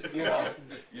research.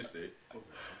 You see.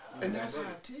 And that's how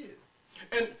it is.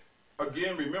 And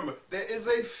again, remember, there is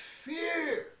a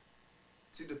fear.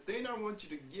 See, the thing I want you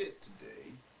to get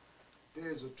today,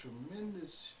 there's a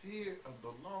tremendous fear of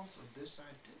the loss of this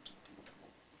identity.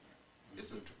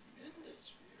 It's a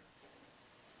tremendous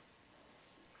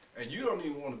fear. And you don't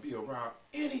even want to be around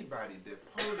anybody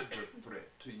that poses a threat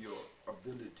to your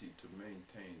ability to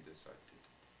maintain this identity.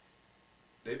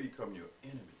 They become your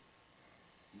enemy.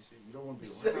 You see, you don't want to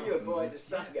be around. So you avoid the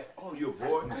sun guy. Oh, you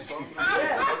avoid the sun.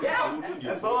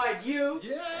 Yeah. Avoid you.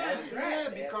 Yeah, That's right. yeah,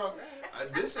 because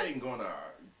this ain't gonna,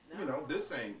 you know,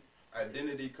 this ain't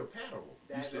identity compatible.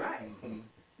 That's you see? right. You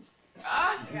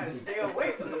gotta stay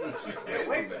away from this. Stay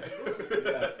away from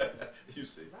it. You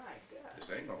see, My God. this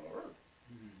ain't gonna work.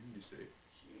 You see,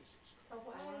 So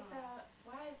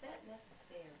why is that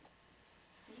necessary?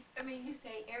 I mean, you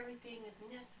say everything is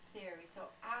necessary. So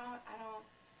I don't.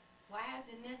 Why is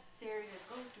it necessary to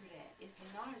go through that? It's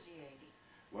nauseating.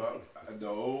 well, the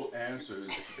old answer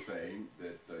is the same,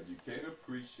 that you can't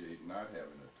appreciate not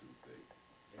having a toothache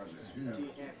unless you have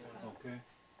it. Okay.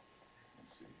 You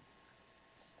see.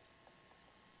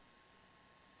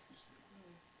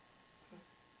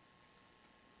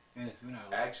 And it's when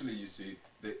I Actually, you see,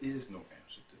 there is no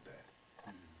answer to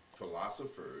that.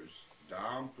 philosophers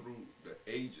down through the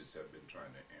ages have been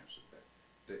trying to answer that.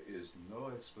 There is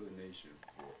no explanation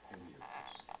for any of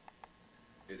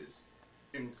this. It is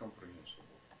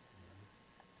incomprehensible.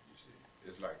 You see,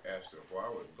 it's like asking, why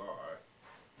would God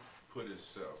put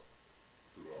himself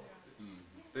through all of this?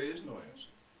 There is no answer.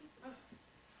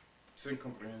 It's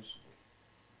incomprehensible,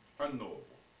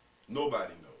 unknowable.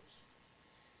 Nobody knows.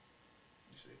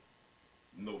 You see,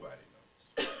 nobody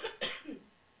knows.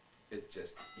 It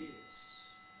just is.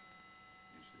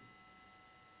 You see,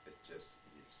 it just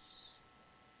is.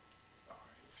 All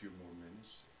right, a few more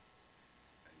minutes.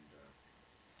 And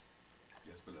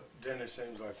yes, beloved. Then it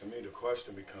seems like to me the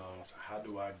question becomes, how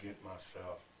do I get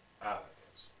myself out of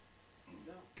this?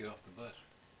 Get off the bus.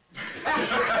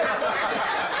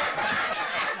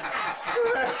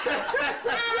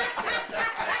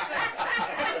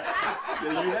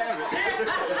 There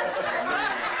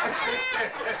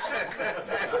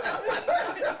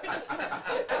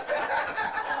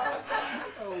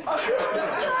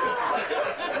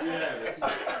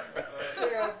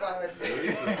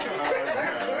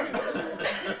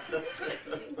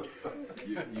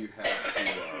you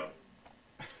have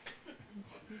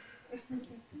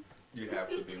you have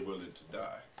to be willing to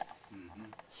die.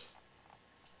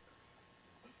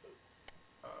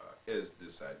 Is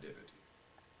this identity?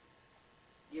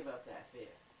 Give up that fear.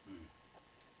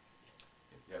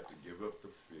 You have to give up the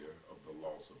fear of the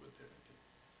loss of identity,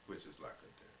 which is like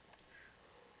a death.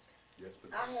 Yes,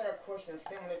 but I had a question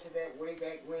similar to that way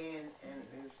back when, and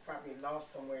it's probably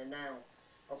lost somewhere now.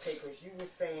 Okay, because you were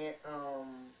saying,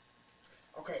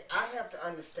 okay, I have to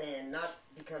understand, not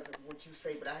because of what you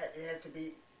say, but it has to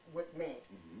be with me.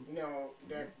 You know,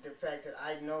 that the fact that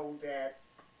I know that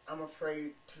I'm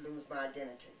afraid to lose my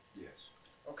identity. yes.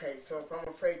 Okay, so if I'm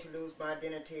afraid to lose my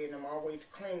identity and I'm always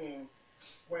clinging,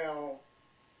 well,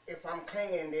 if I'm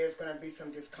clinging, there's going to be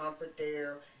some discomfort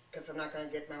there because I'm not going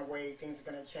to get my way. Things are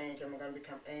going to change. I'm going to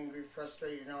become angry,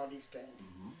 frustrated, and all these things.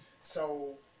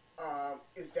 So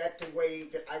is that the way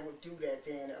that I would do that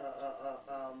then?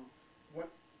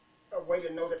 A way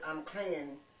to know that I'm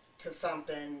clinging to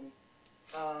something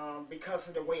because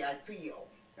of the way I feel.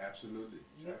 Absolutely.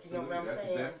 You know what I'm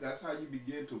saying? That's how you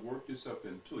begin to work yourself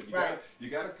into it. You Right.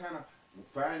 gotta kind of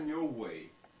find your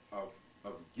way of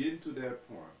getting to that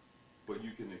point where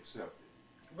you can accept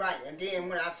it. Right, and then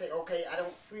when I say, okay, I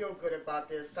don't feel good about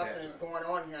this, something That's is right. going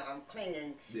on here, I'm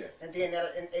clinging, Yes. and then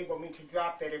that'll enable me to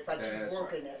drop that if I keep That's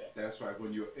working right. at it. That's right.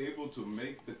 When you're able to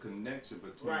make the connection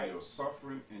between Right. your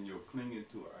suffering and your clinging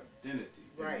to identity,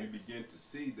 Right. and you begin to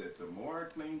see that the more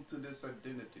I cling to this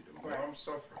identity, the more Right. I'm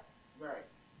suffering. Right,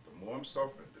 The more I'm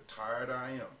suffering, the tired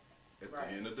I am. At Right.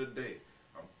 the end of the day,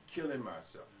 I'm killing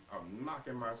myself. I'm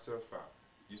knocking myself out.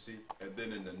 You see? And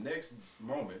then in the next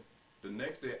moment, the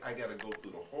next day, I got to go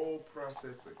through the whole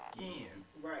process again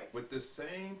right, with the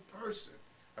same person.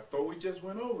 I thought we just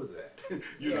went over that.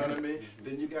 You know what I mean?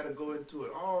 Then you got to go into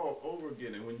it all over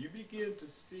again. And when you begin to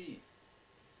see,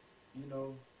 you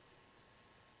know,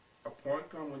 a point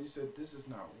come when you said, this is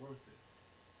not worth it.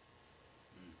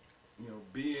 You know,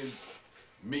 being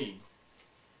me,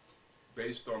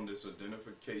 based on this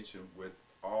identification with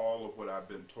all of what I've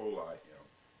been told I am,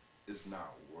 is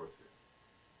not worth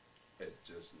it. It's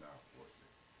just not worth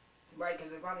it. right,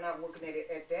 because if I'm not working at it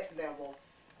at that level,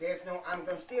 there's no, I'm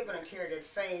still going to carry the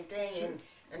same thing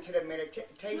into the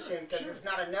meditation, because it's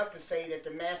not enough to say that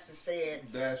the master said,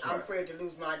 That's I'm right. afraid to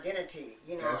lose my identity.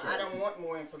 You know, That's right. I don't want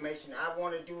more information. I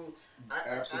want to do,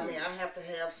 I mean, I have to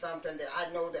have something that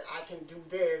I know that I can do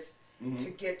this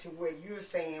to get to where you're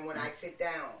saying when I sit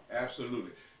down.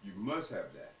 Absolutely. You must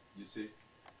have that. You see,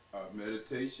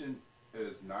 meditation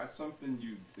is not something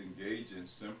you engage in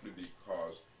simply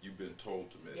because you've been told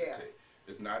to meditate.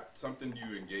 It's not something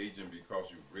you engage in because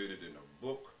you've read it in a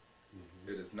book.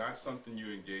 It is not something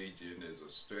you engage in as a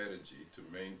strategy to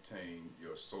maintain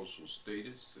your social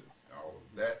status and all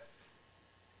of that.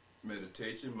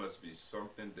 Meditation must be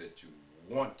something that you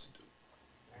want to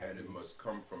do, and it must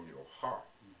come from your heart.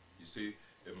 You see,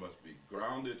 it must be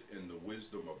grounded in the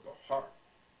wisdom of the heart,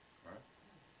 right?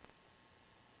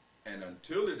 And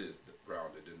until it is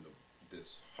grounded in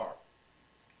this heart,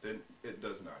 then it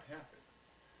does not happen,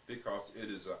 because it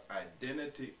is an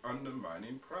identity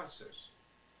undermining process,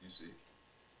 you see.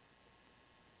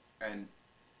 And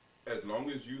as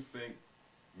long as you think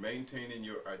maintaining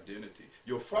your identity,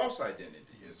 your false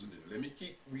identity, incident, let me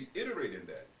keep reiterating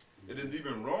that. It is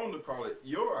even wrong to call it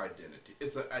your identity.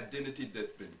 It's an identity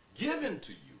that's been given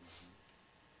to you.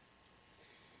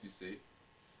 You see?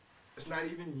 It's not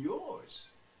even yours.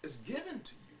 It's given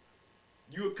to you.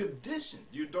 You are conditioned.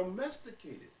 You're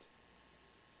domesticated.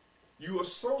 You are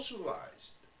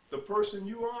socialized The person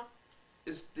you are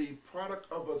is the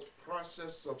product of a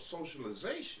process of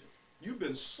socialization. You've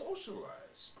been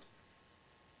socialized.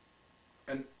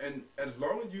 And as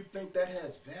long as you think that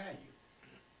has value,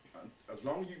 as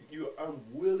long as you're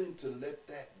unwilling to let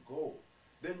that go,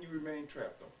 then you remain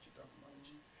trapped, don't you, Dr.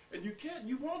 Manager? And you can't,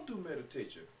 you won't do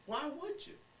meditation. Why would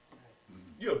you?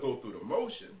 You'll go through the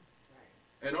motion.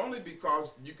 And only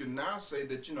because you can now say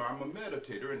that, you know, I'm a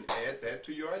meditator and add that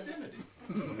to your identity.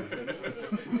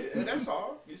 And that's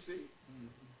all, you see.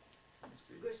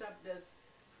 Bishop,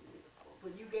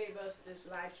 when you gave us this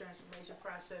life transformation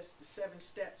process, the 7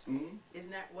 steps, isn't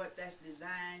that what that's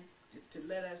designed to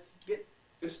let us get?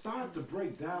 It started to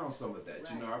break down some of that.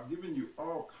 Right. You know, I've given you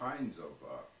all kinds of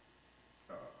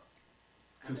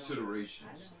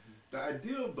considerations. The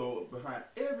ideal, though, behind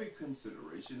every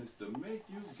consideration is to make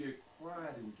you get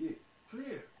quiet and get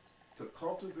clear, to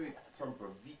cultivate some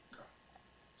pravika,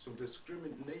 some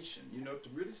discrimination, you know, to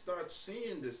really start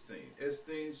seeing this thing as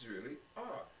things really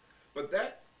are. But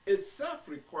that itself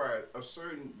required a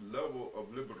certain level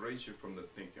of liberation from the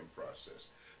thinking process.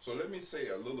 So let me say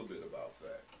a little bit about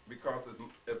that, because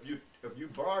if you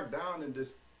bog down in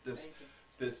this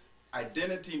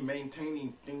identity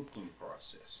maintaining thinking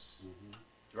process,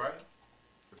 right?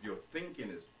 If your thinking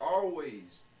is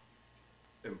always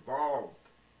involved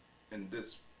in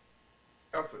this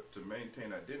effort to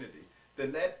maintain identity,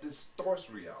 then that distorts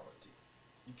reality.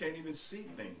 You can't even see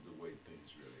things the way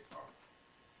things really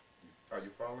are. Are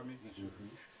you following me?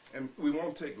 And we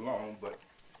won't take long, but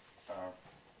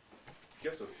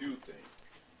just a few things.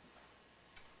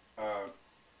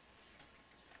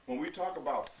 When we talk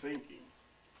about thinking,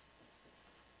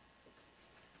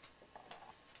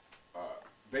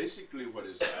 basically what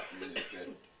is happening is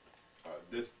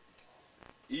that this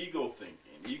ego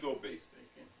thinking, ego-based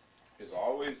thinking, is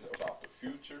always about the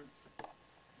future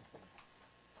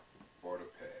or the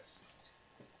past.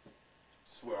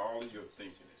 It's where all of your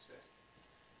thinking is at.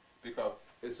 Because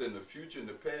it's in the future and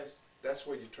the past, that's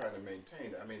what you're trying to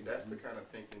maintain. I mean, that's the kind of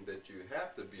thinking that you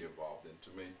have to be involved in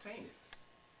to maintain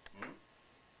it.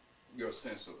 Your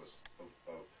sense of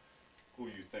who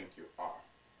you think you are.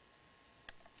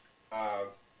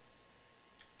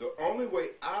 The only way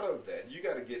out of that, you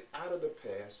got to get out of the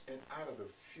past and out of the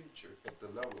future at the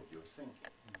level of your thinking.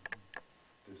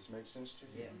 Does this make sense to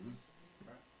you? Yes.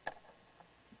 Right?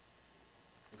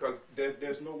 Because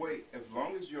there's no way, as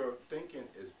long as your thinking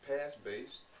is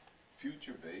past-based,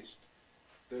 future-based,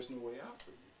 there's no way out for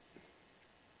you.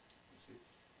 You see?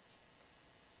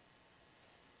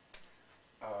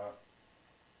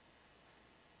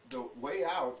 The way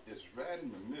out is right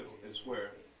in the middle. It's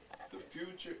where the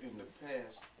future and the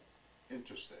past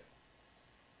intersect.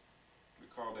 We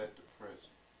call that the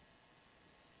present.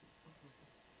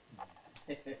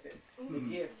 The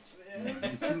gift.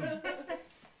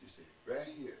 You see, right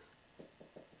here,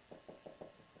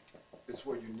 it's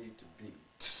where you need to be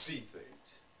to see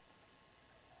things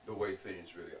the way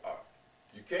things really are.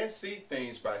 You can't see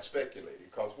things by speculating,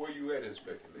 because where you at in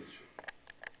speculation?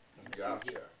 You're out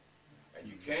there. And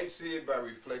you can't see it by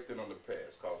reflecting on the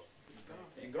past, because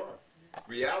you're gone.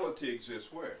 Reality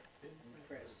exists where?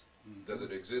 Does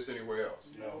it exist anywhere else?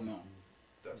 No.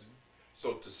 Does it?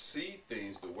 So to see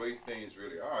things the way things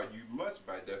really are, you must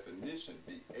by definition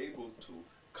be able to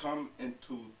come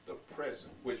into the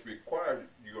present, which requires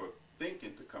your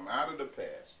thinking to come out of the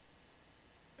past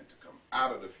and to come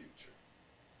out of the future.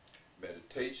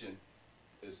 Meditation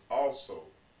is also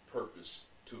purpose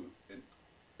to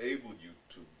enable you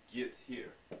to get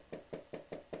here.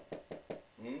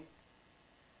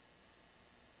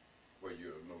 Where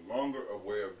you're no longer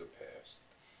aware of the past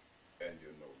and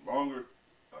you're no longer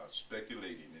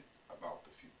speculating about the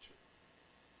future.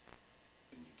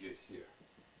 And you get here.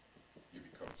 You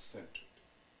become centered.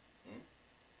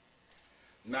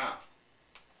 Now,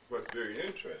 what's very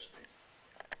interesting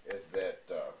is that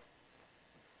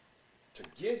to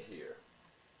get here,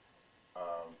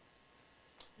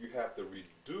 you have to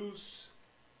reduce,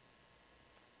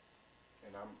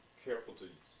 and I'm careful to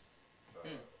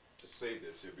say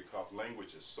this here because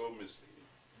language is so misleading,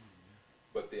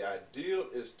 but the ideal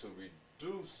is to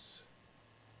reduce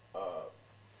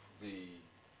the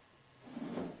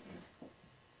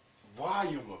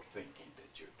volume of thinking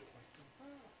that you're doing.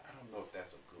 I don't know if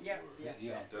that's a good word.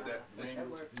 Yeah. Does that ring? That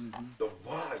works. The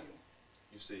volume.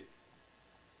 You see,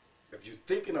 if you're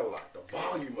thinking a lot, the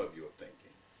volume of your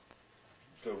thinking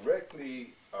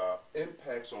directly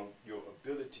impacts on your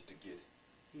ability to get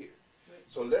here. Right.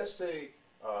 So let's say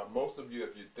most of you,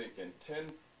 if you're thinking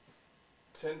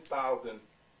 10,000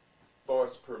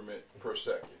 thoughts per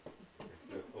second.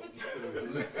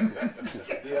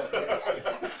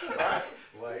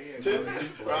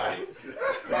 Right.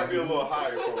 Might be a little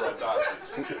higher for my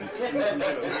doctors.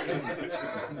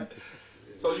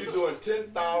 So you're doing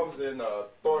 10,000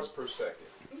 thoughts per second.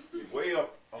 You're way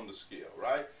up on the scale,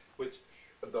 right? Which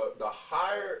the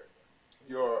higher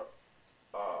your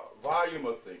volume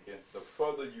of thinking, the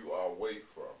further you are away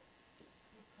from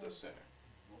the center.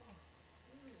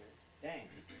 Dang.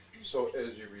 So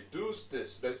as you reduce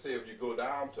this, let's say if you go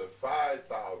down to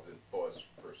 5,000 thoughts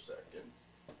per second,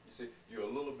 you see, you're a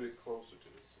little bit closer to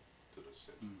the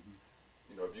center. Mm-hmm.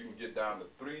 You know, if you can get down to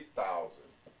 3,000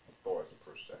 thoughts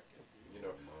per second, you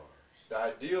know, the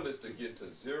ideal is to get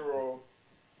to 0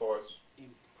 thoughts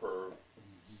per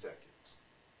second.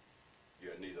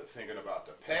 You're neither thinking about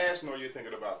the past nor you're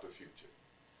thinking about the future.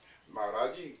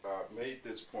 Maharaji made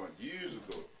this point years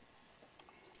ago.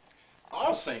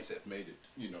 All saints have made it,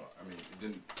 you know, I mean, it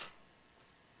didn't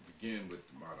begin with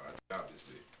Maharaji,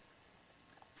 obviously.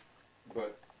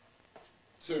 But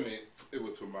certainly it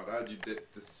was for Maharaji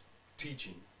that this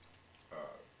teaching,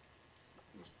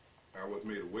 I was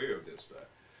made aware of this fact.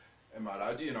 And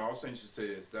Maharaji and all saints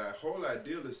says that whole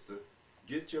ideal is to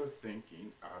get your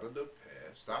thinking out of the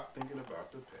past, stop thinking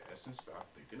about the past, and stop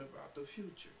thinking about the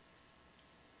future.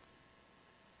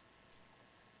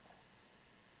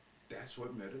 That's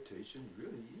what meditation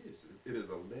really is. It is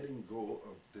a letting go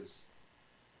of this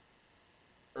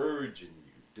urge in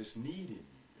you, this need in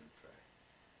you, in fact,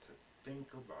 to think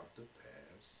about the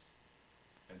past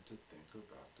and to think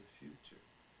about the future.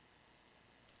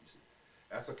 You see,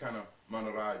 that's a kind of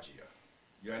manarajya.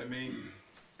 You know what I mean?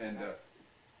 And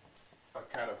a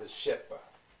kind of a shepa,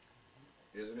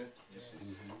 isn't it? You see?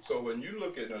 So when you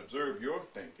look at and observe your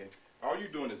thinking, all you're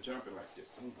doing is jumping like this.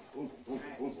 Boom, boom, boom,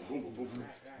 boom, boom, boom, boom, boom,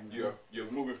 boom.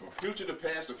 You're moving from future to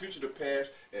past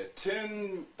at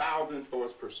 10,000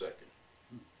 thoughts per second.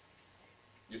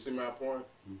 You see my point?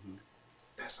 Mm-hmm.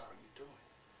 That's all you're doing.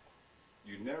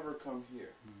 You never come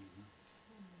here.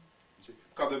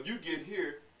 Because if you get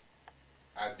here,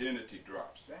 identity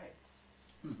drops.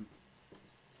 Right.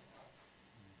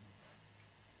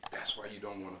 That's why you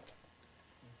don't want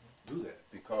to do that.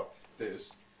 Because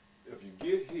if you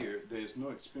get here, there's no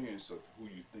experience of who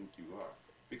you think you are.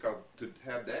 Because to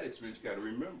have that experience, you got to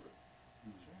remember.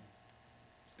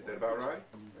 Is that about right?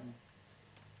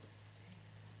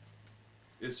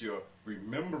 It's your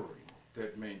remembering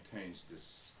that maintains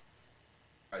this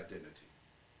identity.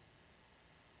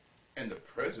 In the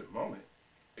present moment,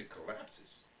 it collapses.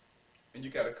 And you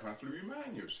got to constantly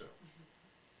remind yourself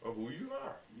of who you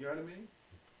are. You know what I mean?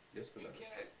 Yes, beloved.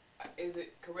 Is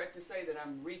it correct to say that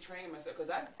I'm retraining myself? Because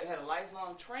I've had a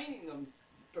lifelong training of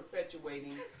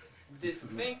perpetuating this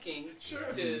thinking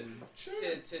to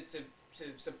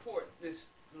support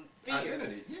this fear.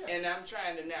 Identity, yeah. And I'm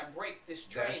trying to now break this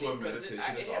training. That's what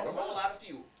meditation it has a whole lot of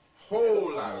fuel.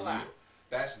 Whole lot of fuel.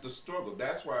 That's the struggle.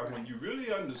 That's why when you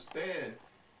really understand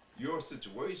your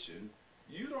situation,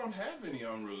 you don't have any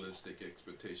unrealistic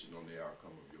expectation on the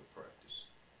outcome of your practice.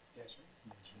 That's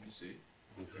right. You see?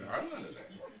 I'm none of that.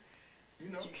 You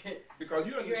know, because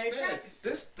you understand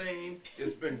this thing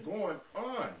has been going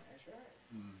on. That's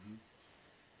right.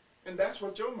 And that's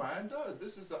what your mind does.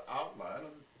 This is an outline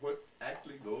of what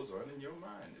actually goes on in your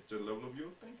mind. At the level of your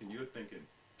thinking. You're thinking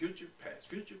future, past,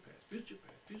 future, past, future,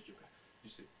 past, future, past. You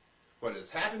see, what has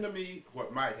happened to me,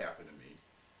 what might happen to me,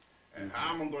 and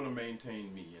how am I going to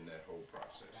maintain me in that whole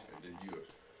process. And then you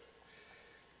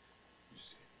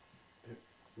see.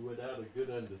 Without a good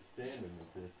understanding of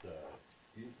this,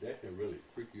 that can really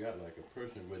freak you out like a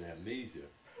person with amnesia.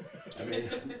 I mean,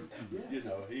 you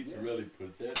know, he's really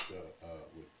possessed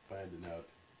with finding out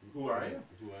who I am.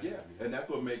 Who I yeah, am. and that's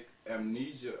what makes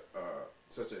amnesia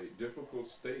such a difficult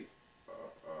state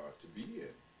to be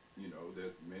in. You know,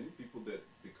 there's many people that,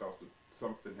 because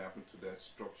something happened to that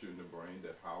structure in the brain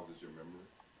that houses your memory,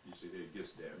 you see, it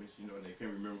gets damaged, you know, and they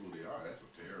can't remember who they are. That's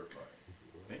a terrifying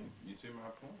thing. You see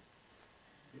my point?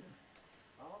 Yeah.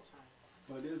 All the time.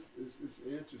 But it's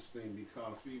interesting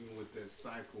because even with that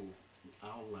cycle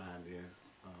outline there,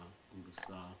 Guru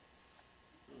Sahib,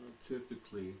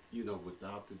 typically, you know,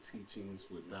 without the teachings,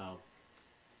 without,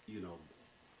 you know,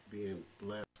 being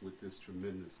blessed with this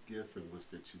tremendous gift in which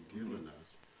that you've given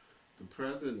us, the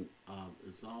present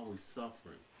is always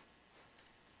suffering.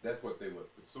 That's what they would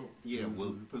assume. Yeah,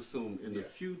 will presume in the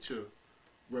future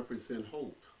represent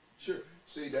hope. Sure.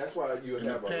 See, that's why you And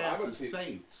have the a lot past of is people,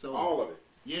 faith. So all of it.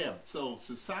 yeah, so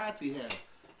society has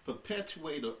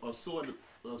perpetuated a sort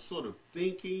of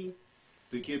thinking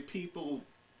to get people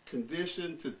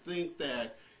conditioned to think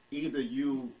that either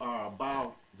you are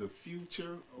about the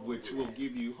future, which will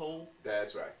give you hope,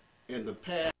 That's right. in the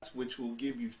past, which will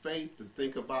give you faith to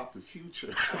think about the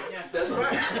future. That's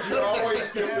right. You're always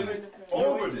skipping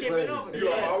over Skipping this.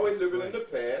 You're always living in the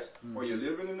past, or you're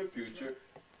living in the future,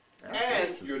 That's and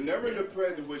interesting. you're never in the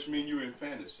present, which means you're in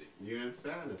fantasy. You're in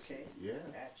fantasy. Okay. Yeah,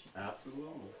 Gotcha.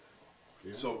 absolutely.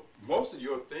 Yeah. So most of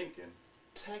your thinking,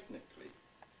 technically,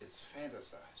 is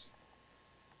fantasizing.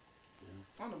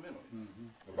 Fundamentally.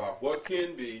 About what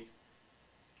can be,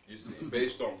 you see,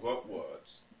 based on what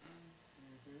was.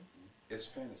 It's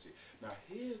fantasy. Now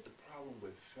here's the problem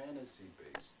with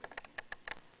fantasy-based thinking.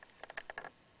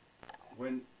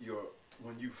 When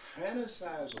you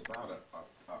fantasize about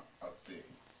a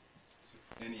thing,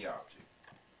 any object,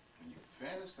 when you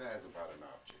fantasize about an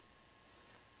object,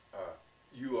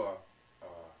 you are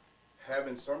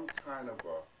having some kind of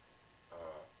a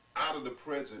out of the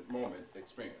present moment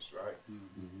experience, right?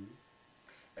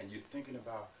 And you're thinking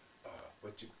about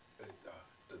what you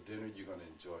the dinner you're going to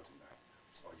enjoy tonight,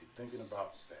 or you're thinking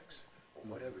about sex, or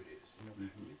whatever it is. You know,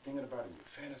 and you're thinking about it, and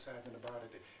you're fantasizing about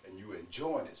it, and you're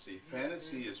enjoying it. See,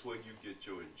 fantasy is where you get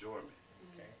your enjoyment.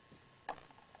 Okay.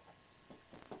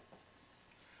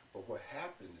 But what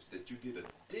happens is that you get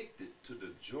addicted to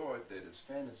the joy that is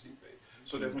fantasy-based,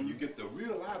 so that when you get the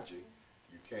real object,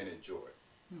 you can't enjoy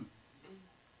it.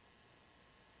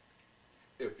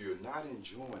 If you're not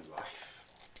enjoying life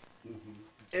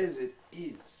as it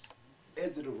is,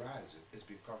 as it arises, it's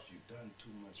because you've done too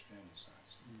much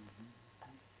fantasizing.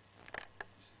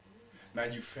 Now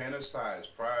you fantasize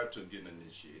prior to getting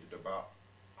initiated about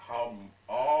how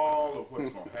all of what's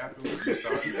going to happen when you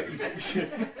start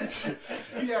meditating.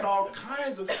 You had all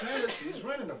kinds of fantasies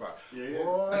running about.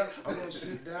 Boy, I'm going to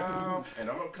sit down and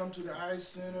I'm going to come to the ice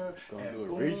center and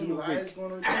boom, life's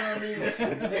going to join me.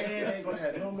 And then I ain't going to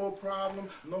have no more problem,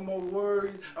 no more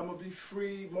worry. I'm going to be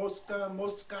free. Most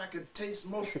sky can taste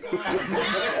most sky.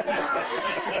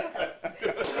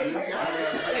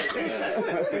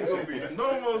 There's going to be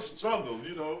no more struggle,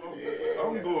 you know.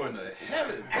 I'm going to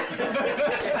heaven.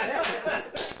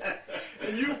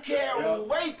 And you can't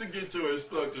wait to get your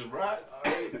instructions, right?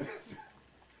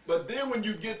 But then when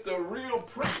you get the real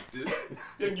practice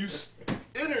and you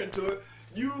enter into it,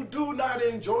 you do not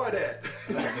enjoy that.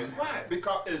 Why?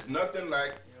 Because it's nothing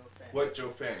like what your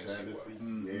fantasy was.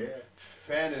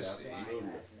 Fantasy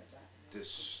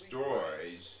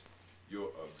destroys your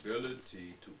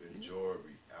ability to enjoy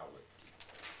reality.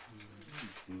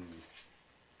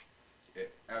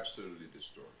 It absolutely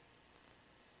destroys it.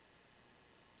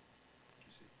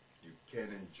 You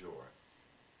can enjoy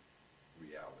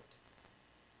reality.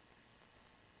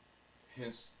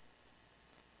 Hence,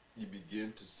 you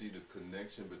begin to see the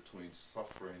connection between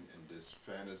suffering and this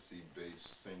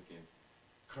fantasy-based thinking,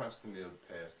 constantly of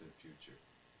past and future,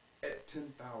 at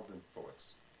 10,000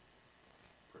 thoughts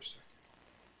per second.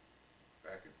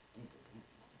 Back and boom, boom, boom,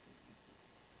 boom,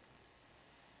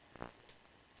 boom.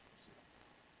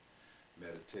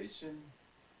 Meditation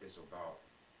is about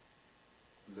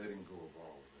letting go of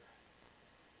all of that.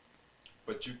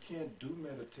 But you can't do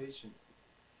meditation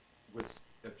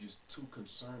if you're too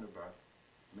concerned about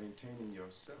maintaining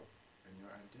yourself and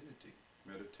your identity.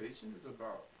 Meditation is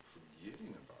about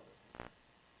forgetting about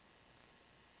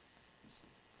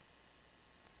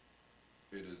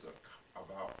it. It is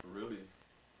about really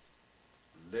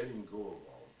letting go of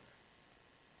all of that.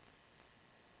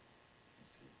 You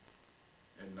see,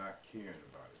 and not caring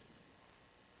about it anymore.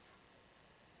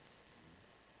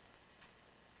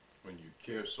 When you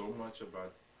care so much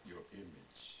about your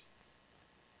image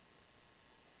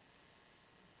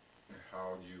and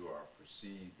how you are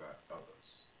perceived by others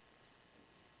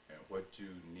and what you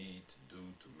need to do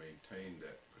to maintain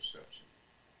that perception,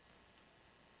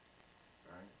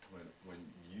 right? When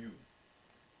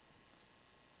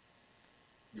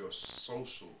your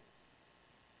social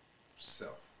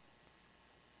self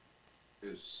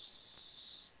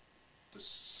is the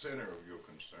center of your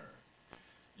concern,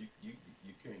 you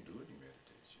can't do any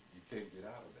meditation. You can't get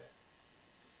out of that.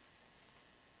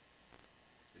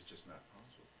 It's just not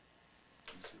possible.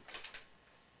 You see,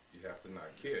 you have to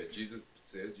not care. Jesus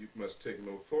says you must take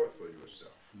no thought for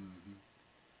yourself. You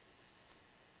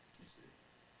see,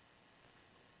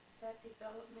 Is that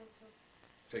developmental?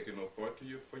 taking no thought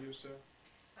for yourself.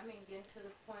 I mean, getting to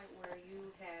the point where you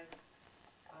have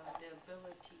the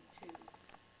ability to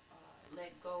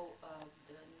let go of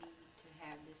the need to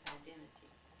have this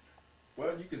identity.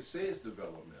 Well, you can say it's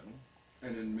developmental,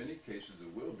 and in many cases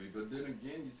it will be, but then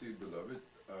again, you see, beloved,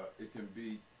 it can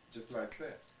be just like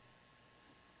that.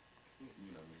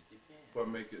 You know, what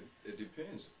make it? It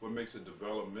depends. What makes it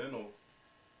developmental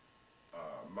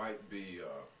might be,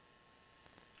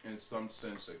 in some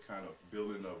sense, a kind of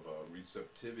building of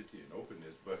receptivity and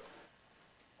openness, but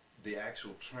the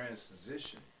actual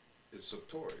transition is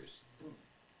sartorius. Boom.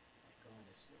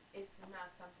 It's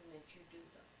not something that you do,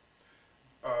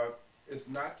 though. It's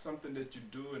not something that you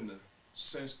do in the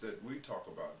sense that we talk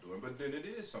about doing, but then it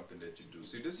is something that you do.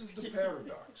 See, this is the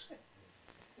paradox.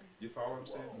 You follow what I'm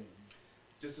saying?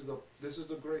 This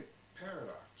is a great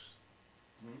paradox.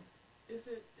 Hmm? Is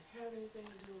it have anything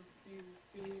to do with you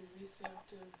being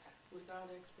receptive without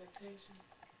expectation?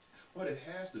 What it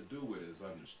has to do with is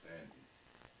understanding.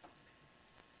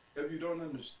 If you don't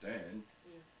understand,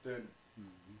 then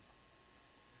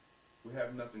we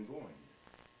have nothing going here.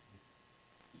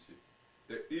 You see,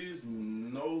 there is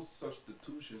no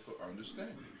substitution for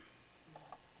understanding.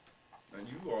 And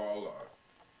you all are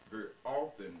very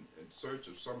often in search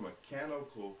of some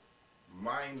mechanical,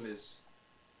 mindless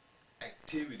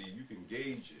activity you can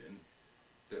engage in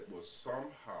that will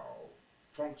somehow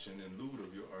function in lieu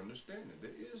of your understanding.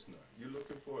 There is none. You're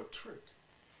looking for a trick,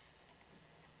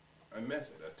 a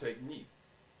method, a technique.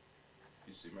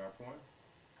 You see my point?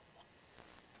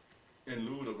 In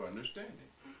lieu of understanding.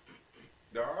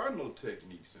 There are no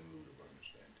techniques in lieu of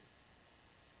understanding.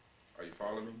 Are you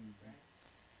following me?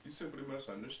 You simply must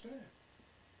understand.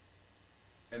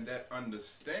 And that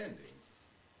understanding,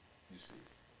 you see,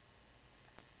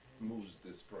 moves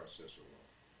this process along.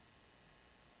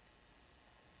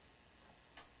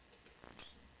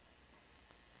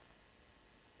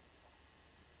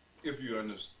 If you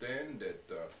understand that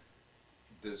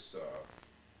this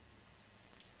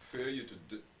failure to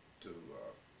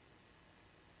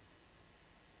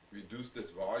reduce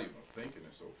this volume of thinking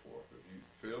and so forth, if you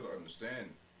fail to understand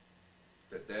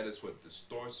that that is what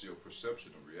distorts your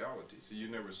perception of reality. See, you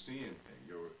never see anything.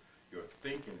 Your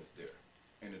thinking is there,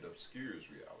 and it obscures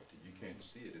reality. You can't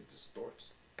see it. It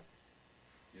distorts it.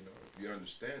 You know, if you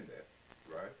understand that,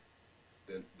 right,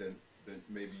 then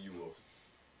maybe you will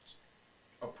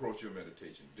approach your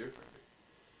meditation differently.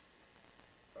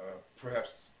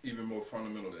 Perhaps even more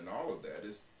fundamental than all of that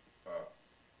is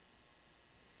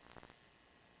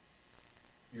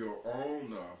your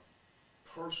own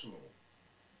personal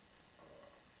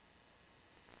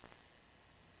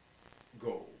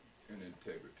goal and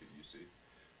integrity, you see.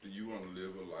 Do you want to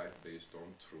live a life based on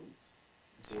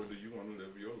truth, or do you want to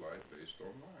live your life based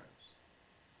on lies?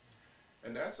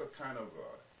 And that's a kind of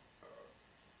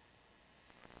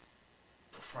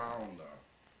profound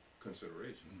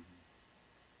consideration.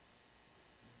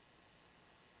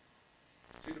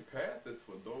 See, the path is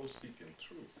for those seeking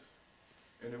truth,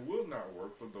 and it will not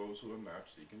work for those who are not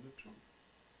seeking the truth.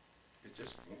 It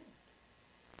just won't.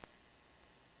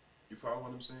 You follow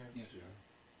what I'm saying? Yes. Yeah.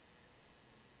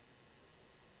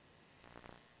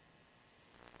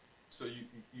 So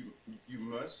you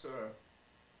must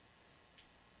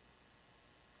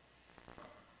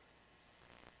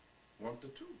want the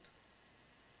truth.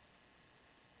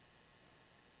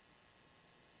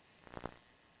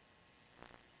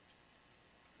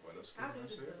 What else can How I do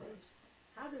say the about it? beliefs?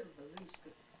 How do the beliefs?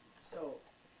 So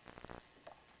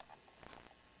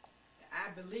I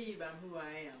believe I'm who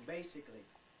I am. Basically,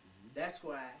 that's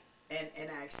why. And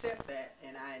I accept that,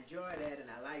 and I enjoy that, and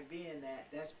I like being that.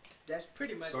 That's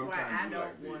pretty much why I Sometimes you don't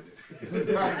like want.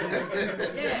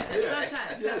 being Yeah,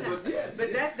 sometimes. yes,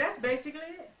 But yes. that's basically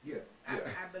it. Yeah, I yeah.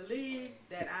 believe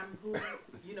that I'm who,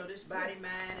 this body,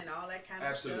 mind, and all that kind of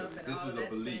Absolutely. stuff, and This all is a that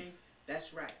belief. thing.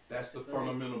 That's right. That's the Belief.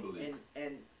 fundamental belief.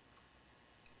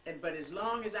 But as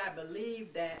long as I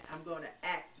believe that, I'm going to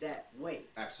act that way.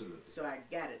 Absolutely. So I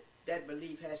got it. That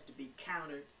belief has to be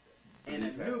countered, and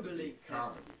Belief a has new to be belief has to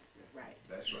countered. be. Right.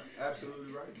 That's right.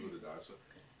 Absolutely right, Buddhadasa.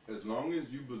 As long as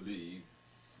you believe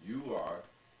you are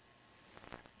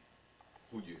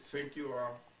who you think you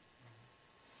are,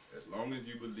 as long as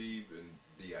you believe in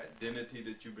the identity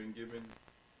that you've been given,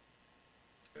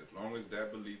 as long as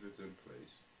that belief is in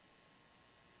place,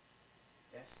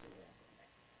 That's the way.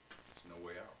 there's no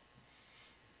way out.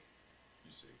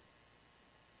 You see,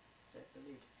 That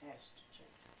belief has to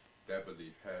change. that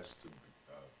belief has to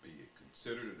be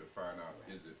considered to find out,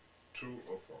 is it true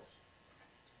or false?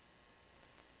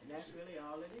 And that's really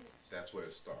all it is. That's where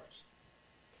it starts.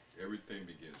 Everything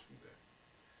begins from there.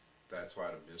 That's why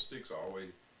the mystics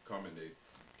always come and they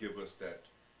give us that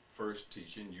first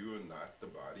teaching. You are not the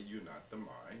body, you're not the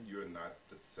mind, you're not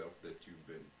the self that you've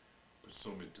been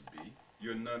presuming to be.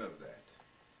 You're none of that.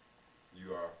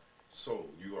 You are soul,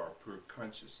 you are pure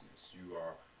consciousness, you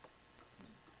are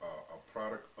a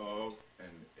product of an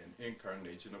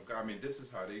incarnation of God. I mean, this is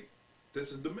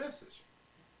the message.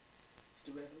 It's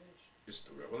the revelation. It's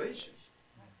the revelation.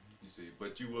 You see,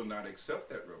 but you will not accept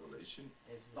that revelation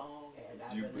As long as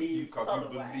I you believe because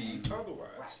otherwise. you believe otherwise.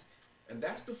 Right. And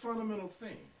that's the fundamental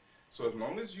thing. So as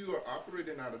long as you are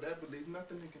operating out of that belief,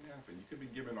 nothing can happen. You could be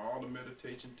given all the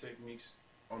meditation techniques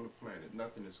on the planet.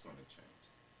 Nothing is going to change.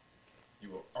 You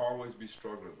will always be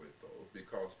struggling with those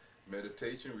because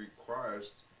meditation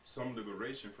requires some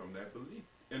liberation from that belief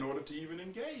in order to even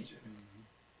engage in it.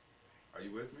 Mm-hmm. Are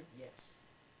you with me? Yes.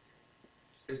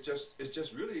 It's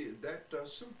just really that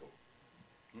simple.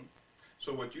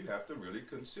 So what you have to really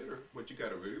consider, what you got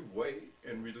to really weigh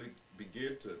and really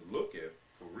begin to look at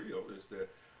for real is that,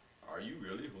 are you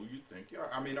really who you think you are?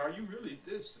 I mean, are you really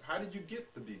this? How did you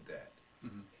get to be that?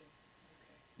 Mm-hmm.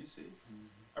 You see?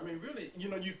 Mm-hmm. I mean, really, you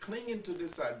know, you cling into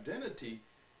this identity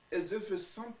as if it's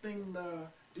something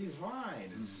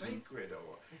divine and sacred,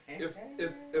 or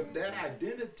if that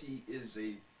identity is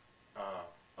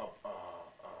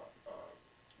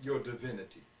your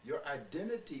divinity. Your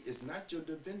identity is not your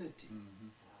divinity. Mm-hmm.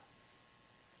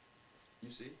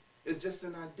 You see? It's just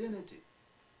an identity.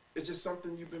 It's just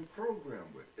something you've been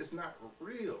programmed with. It's not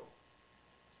real.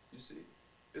 You see?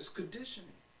 It's conditioning.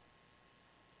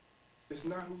 It's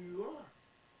not who you are.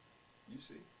 You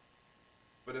see?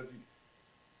 But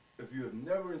if you have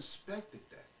never inspected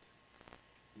that,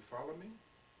 you follow me?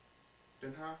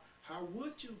 Then how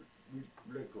would you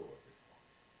let go of it?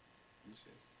 You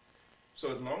see? So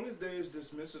as long as there is this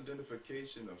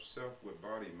misidentification of self with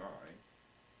body, mind,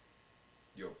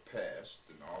 your past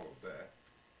and all of that,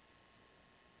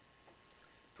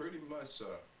 pretty much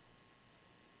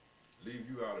leave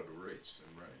you out of the race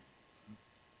and running.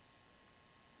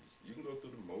 You can go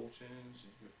through the motions,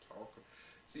 you can talk.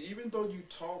 See, even though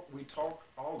we talk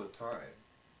all the time,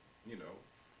 you know,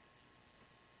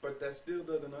 but that still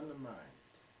doesn't undermine.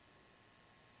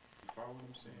 You follow what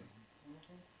I'm saying?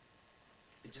 Mm-hmm.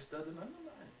 It just doesn't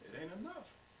undermine it. It ain't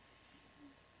enough.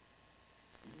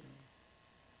 You know.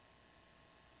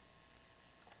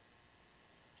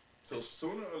 So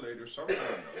sooner or later, somehow or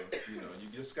another, you know, you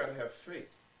just got to have faith.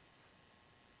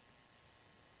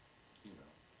 You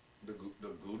know, the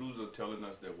gurus are telling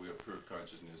us that we are pure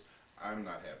consciousness. I'm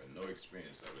not having no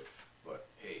experience of it, but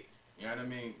hey, you know what I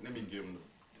mean? Let me give them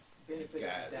these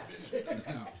guys the benefit of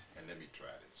the doubt, and let me try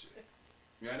this shit.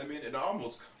 You know what I mean? It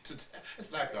almost comes to that.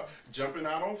 It's like jumping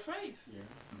out on faith. Yeah.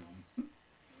 Mm-hmm.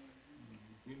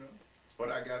 You know, what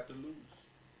I got to lose.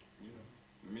 You know,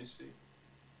 let me see.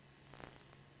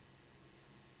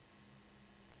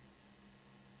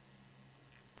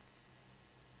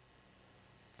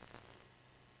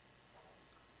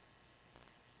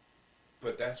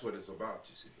 But that's what it's about,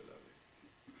 you see, beloved.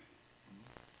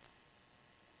 Mm-hmm.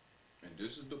 And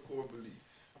this is the core belief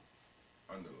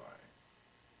underlying.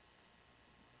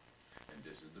 And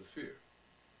this is the fear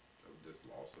of this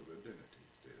loss of identity.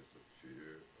 There's the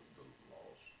fear of the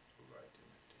loss of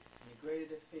identity. The greater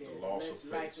the fear, the loss less of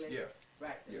likely. face. Yeah.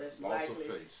 Right. The less loss likely.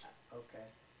 of face. Okay.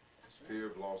 That's right. Fear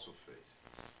of loss of face.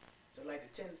 So like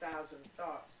the 10,000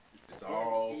 thoughts. It's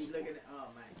all. You looking at,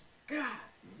 oh my God.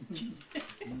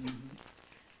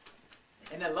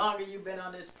 And the longer you've been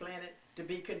on this planet to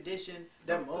be conditioned,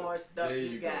 the more stuff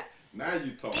you got. Now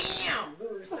you talk. Damn,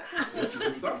 this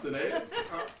is something, eh?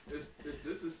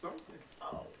 This is something.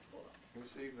 Oh boy.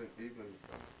 It's even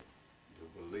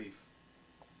the belief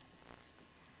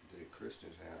that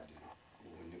Christians have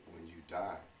that when you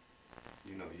die,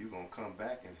 you know, you're gonna come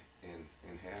back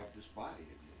and have this body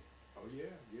again. Oh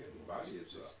yeah, yeah. The body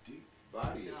is deep.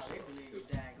 Body No, they believe you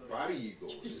die and go to body heaven. ego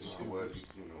is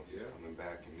You know, he's coming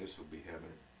back and this will be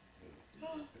heaven. You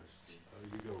know,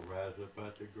 you gonna rise up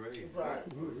out the grave. Right.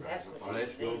 That's what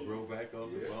Flesh they go believe. grow back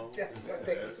on the bone. That's what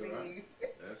they That's believe.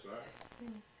 right. That's right.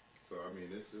 So I mean,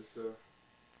 it's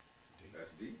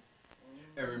that's deep.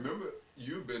 And remember,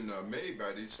 you've been made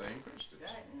by these same Christians.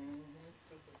 Right.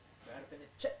 Right up in the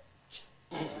check.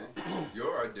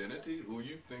 Your identity, who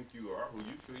you think you are, who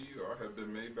you feel you are, have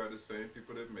been made by the same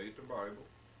people that made the Bible,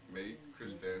 made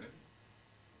Christianity.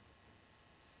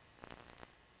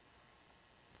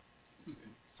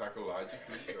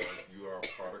 Psychologically, you are a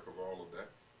product of all of that,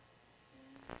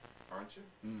 aren't you?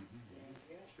 Mm-hmm.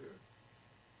 Sure.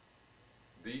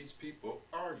 These people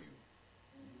are you.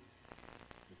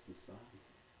 It's society.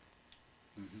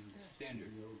 Mm-hmm.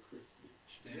 Standard. Judeo-Christian.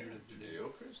 Standard of today.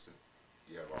 Judeo-Christian.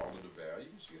 You have all of the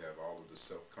values, you have all of the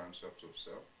self-concepts of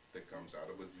self that comes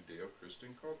out of a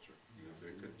Judeo-Christian culture. You have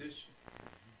been conditioned.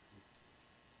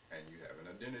 And you have an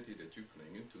identity that you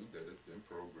cling into that has been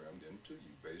programmed into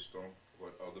you based on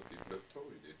what other people have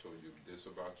told you. They told you this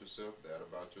about yourself, that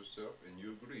about yourself, and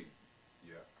you agree.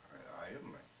 Yeah, I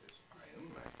am like this. I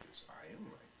am like this. I am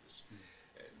like this.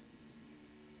 And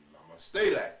I'm going to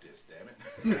stay like this, damn it.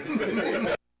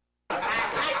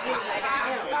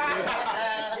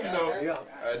 You know,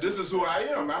 this this is who I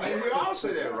am. I mean, we all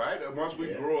say that, right? Once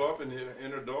we grow up and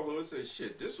in adulthood, say,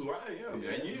 shit, this is who I am,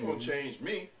 and you ain't gonna change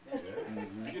me.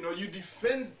 You know, you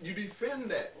defend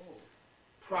that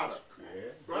product,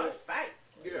 right? Fight.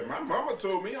 Yeah, my mama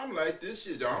told me I'm like this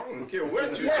shit. I don't care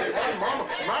what you say.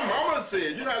 My mama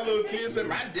said. You know, that little kid said,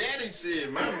 my daddy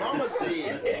said, my mama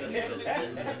said.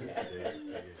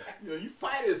 You know, you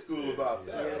fight at school about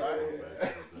that,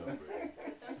 right?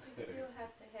 Don't you still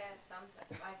have to have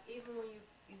something, like even when you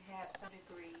have some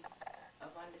degree of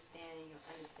understanding or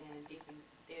understanding deeply,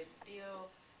 there's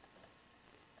still,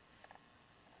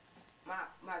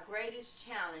 my greatest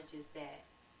challenge is that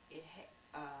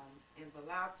and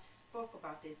Bilal spoke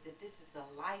about this, that this is a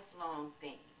lifelong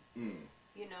thing.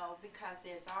 You know, because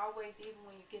there's always, even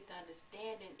when you get to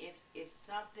understanding, if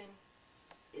something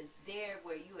is there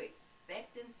where you're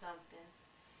expecting something,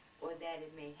 or that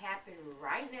it may happen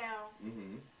right now,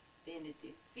 then it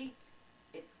defeats,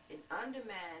 it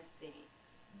undermines things.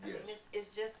 I mean,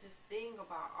 it's just this thing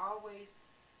about always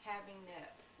having to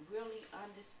really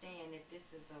understand that this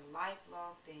is a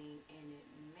lifelong thing, and it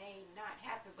may not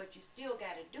happen, but you still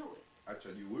got to do it. I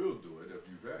tell you, will do it if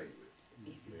you value it.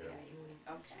 If you value it,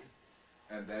 okay.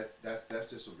 And that's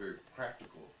just a very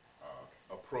practical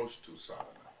approach to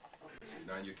sadhana. See,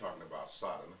 now you're talking about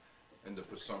sadhana, and the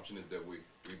presumption is that we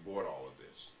bought all of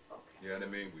this. Okay. You know what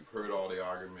I mean? We've heard all the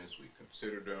arguments, we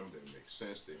considered them, they make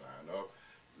sense, they line up.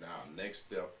 Now, next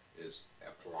step is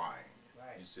applying.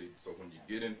 Right. You see, so when you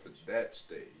get into that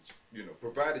stage, you know,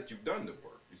 provided you've done the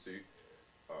work, you see,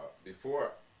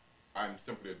 before I'm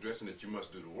simply addressing that you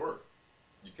must do the work.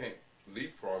 You can't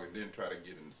leapfrog and then try to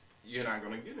get in. You're not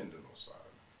going to get into no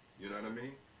sadhana. You know what I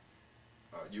mean?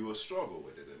 You will struggle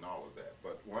with it and all of that.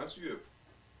 But once you have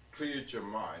cleared your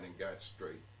mind and got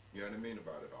straight, you know what I mean,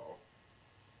 about it all,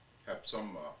 have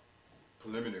some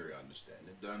preliminary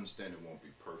understanding. The understanding won't be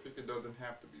perfect. It doesn't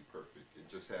have to be perfect. It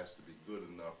just has to be good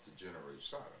enough to generate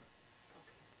sadhana.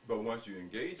 But once you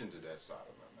engage into that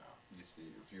sadhana now, you see,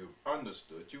 if you've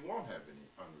understood, you won't have any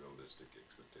unrealistic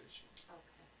expectations.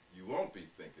 Okay. You won't be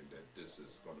thinking that this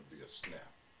is going to be a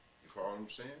snap. You follow what I'm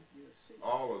saying? You'll see.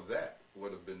 All of that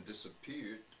would have been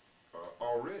disappeared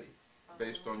already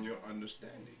based on your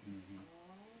understanding.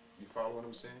 You follow what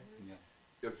I'm saying? Yeah.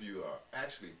 If you are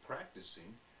actually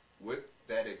practicing with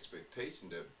that expectation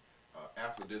that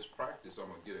after this practice I'm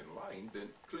going to get enlightened, then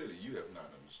clearly you have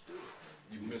not understood.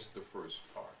 You missed the first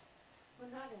part. Well,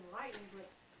 not enlightened, but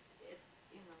it,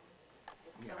 you know.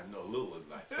 Yeah, I know a little of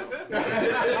like something.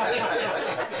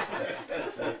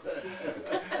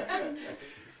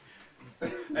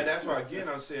 And that's why, again,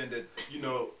 I'm saying that, you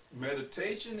know,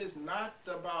 meditation is not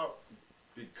about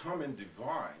becoming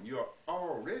divine. You're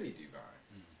already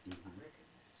divine.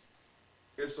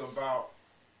 It's about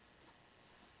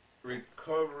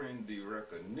recovering the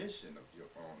recognition of your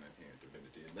own inherent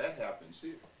divinity, and that happens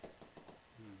here.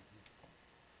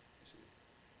 You see?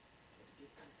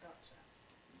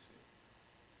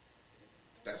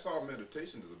 That's all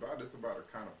meditation is about. It's about a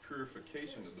kind of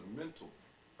purification of the mental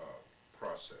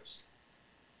process.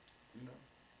 You know,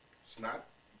 it's not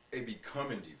a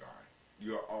becoming divine.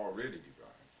 You're already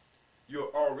divine.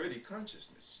 You're already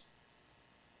consciousness.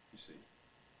 You see,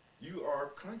 you are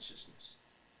consciousness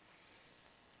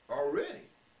already.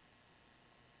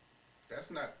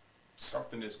 That's not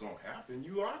something that's going to happen.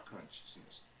 You are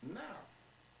consciousness now.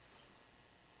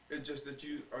 It's just that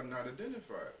you are not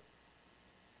identified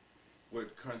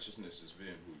with consciousness as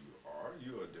being who you are.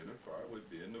 You identify with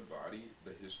being the body,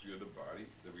 the history of the body,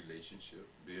 the relationship,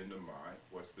 being the mind,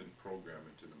 what's been programmed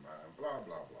into the mind, blah,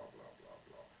 blah, blah, blah, blah,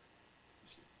 blah. You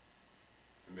see?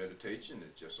 The meditation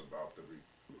is just about the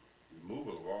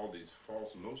removal of all these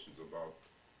false notions about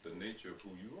the nature of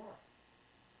who you are.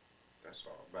 That's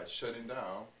all. By shutting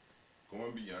down,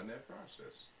 going beyond that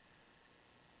process.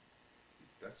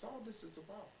 That's all this is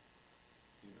about.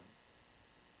 You know.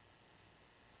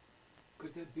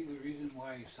 Could that be the reason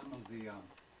why some of the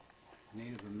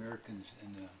Native Americans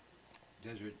in the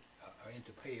desert are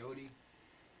into peyote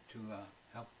to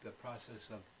help the process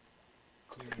of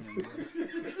clearing them?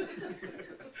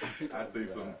 I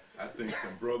think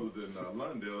some brothers in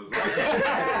London is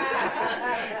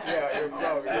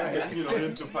you know,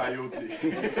 into peyote.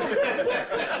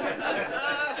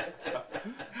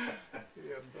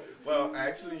 Well,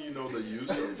 actually, you know, the use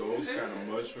of those kind of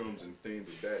mushrooms and things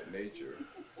of that nature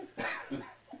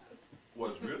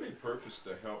was really purposed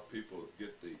to help people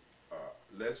get the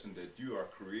lesson that you are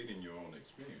creating your own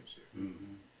experience here.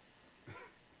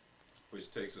 Which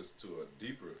takes us to a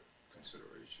deeper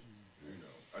consideration, you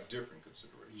know, a different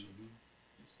consideration.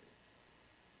 You see.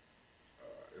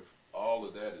 If all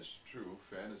of that is true,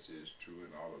 fantasy is true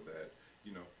and all of that,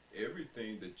 You know,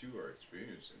 everything that you are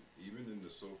experiencing, even in the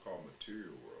so-called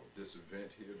material world, this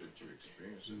event here that you're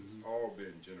experiencing, is all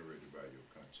being generated by your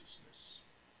consciousness.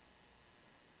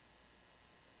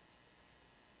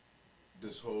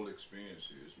 This whole experience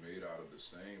here is made out of the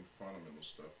same fundamental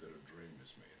stuff that a dream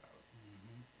is made out of.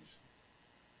 You see,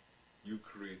 you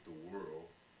create the world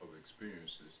of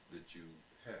experiences that you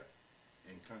have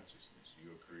in consciousness.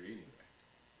 You're creating that.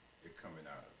 It's coming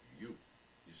out of you.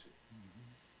 You see,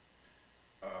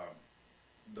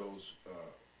 those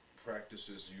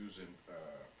practices using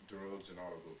drugs and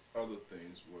all of those other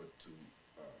things were to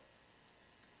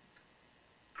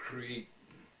create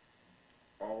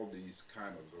all these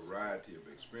kind of variety of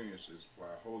experiences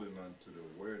while holding on to the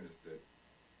awareness that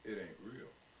it ain't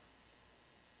real.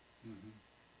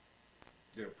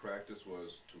 Their practice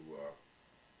was to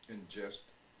ingest,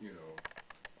 you know,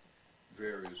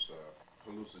 various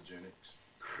hallucinogenics,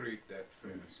 create that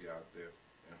fantasy out there,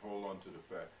 and hold on to the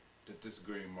fact that this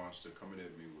green monster coming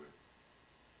at me with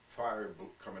fire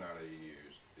coming out of the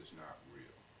ears is not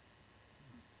real.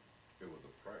 It was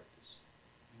a practice.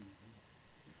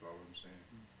 You follow what I'm saying?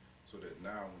 So that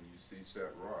now when you see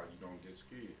Sat Ra, you don't get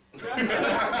scared.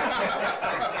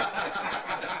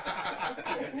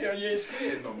 Yeah, you ain't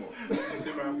scared no more. You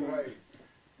see my point?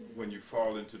 When you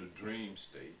fall into the dream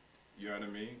state, you know what I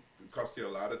mean? Because see, a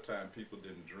lot of time people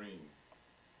didn't dream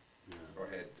or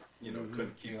had, you know,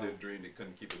 couldn't keep their dream, they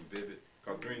couldn't keep them vivid.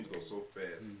 Because dreams go so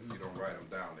fast, if you don't write them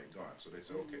down, they're gone. So they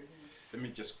say, okay, let me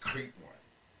just create one.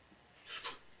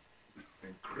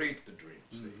 And create the dream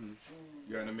state.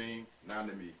 You know what I mean? Now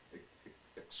let me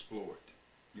explore it.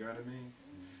 You know what I mean?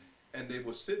 And they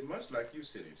will sit much like you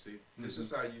sitting, see? This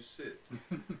is how you sit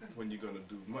when you're going to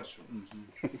do mushrooms.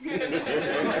 If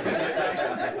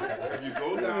you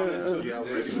go down into the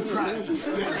desert,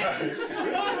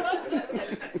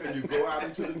 and you go out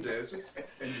into the desert,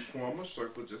 and you form a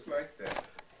circle just like that,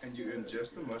 and you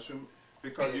ingest the mushroom,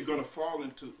 because you're going to fall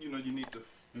into, you know, you need to,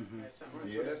 so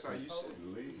that's how you sit.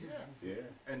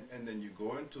 And then you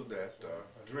go into that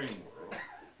dream world,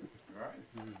 right?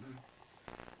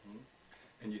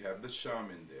 And you have the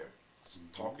shaman there,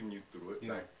 talking you through it,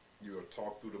 like you'll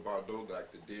talk through the bardo,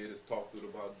 like the dead is talk through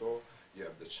the bardo. You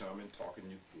have the shaman talking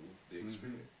you through the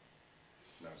experience.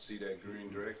 Now, see that green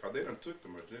drag? Because they done took the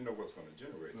much, they know what's going to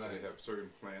generate. So they have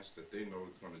certain plants that they know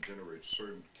is going to generate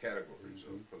certain categories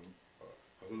of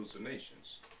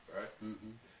hallucinations, right?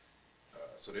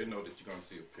 So they know that you're going to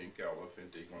see a pink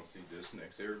elephant, they're going to see this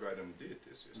next. Everybody done did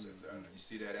this. You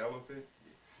see that elephant?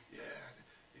 Yeah,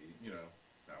 you know.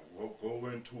 Now go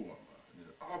into them,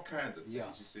 all kinds of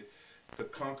things, you see, to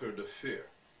conquer the fear,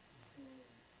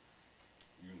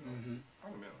 you know,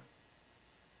 fundamentally,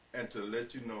 and to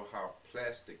let you know how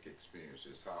plastic experience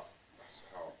is, how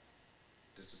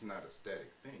this is not a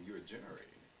static thing, you're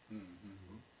generating it.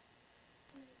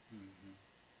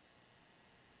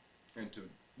 And to,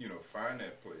 you know, find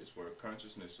that place where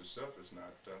consciousness itself is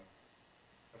not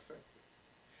affected.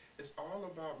 It's all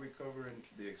about recovering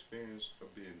the experience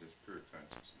of being this pure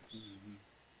consciousness.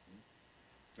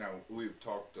 Now, we've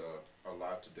talked a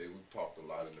lot today. We've talked a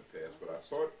lot in the past, but I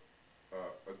thought,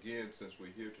 again, since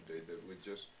we're here today, that we'd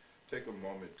just take a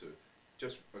moment to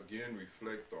just, again,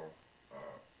 reflect on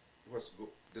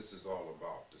this is all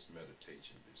about, this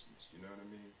meditation business. You know what I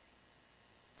mean?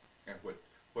 And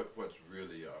what's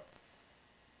really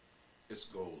its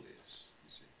goal is, you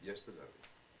see. Yes, beloved?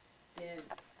 Then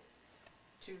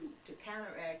to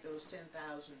counteract those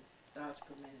 10,000 thoughts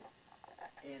per minute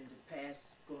and the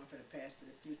past, going from the past to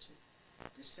the future,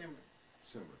 the simmering.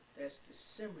 That's the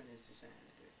simmering is designed to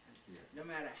do. No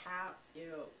matter how, you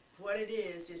know, what it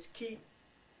is, just keep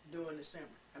doing the simmering.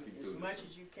 I mean, as much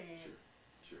as you can.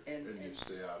 Sure. And you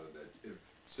stay out of that. If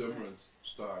simmering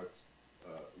starts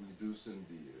reducing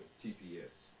the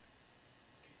TPS.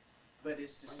 But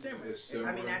it's the simmering.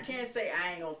 I mean, I can't say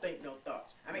I ain't gonna think no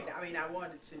thoughts. I mean, I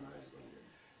wanted to.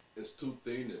 It's two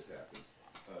things that happens.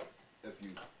 If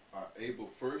you are able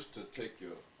first to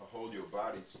hold your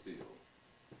body still,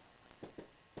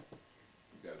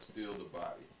 you got to still the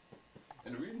body.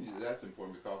 And the reason that's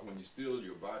important because when you still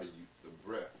your body, the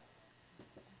breath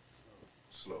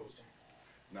slows.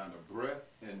 Now the breath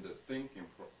and the thinking,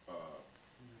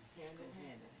 Hand in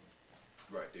hand.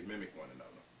 right? They mimic one another.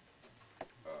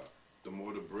 The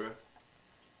more the breath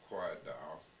quiet down,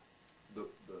 the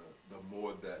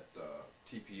more that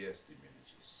TPS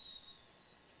diminishes.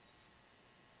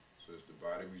 So as the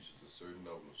body reaches a certain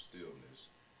level of stillness,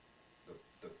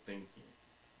 the thinking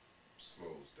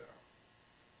slows down,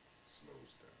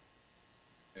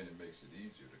 and it makes it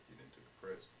easier to get into the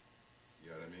present. You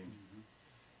know what I mean?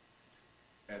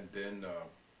 And then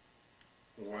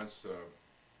once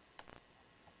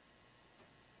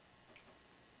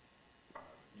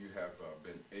you have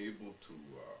been able to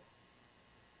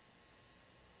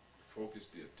focus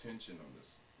the attention on this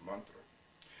mantra.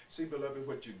 See, beloved,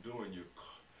 what you're doing,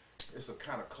 it's a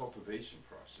kind of cultivation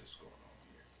process going on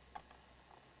here.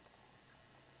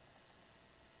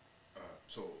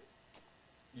 So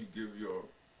you give you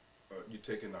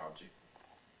take an object,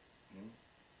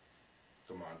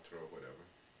 the mantra or whatever,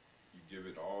 you give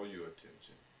it all your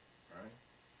attention, right?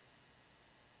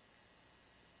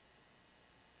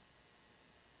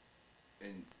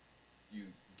 And you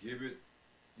give it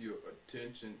your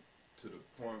attention to the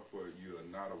point where you are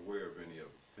not aware of any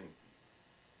other thinking.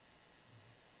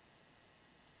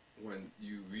 When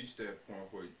you reach that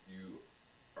point where you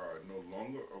are no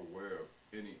longer aware of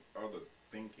any other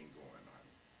thinking going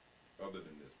on other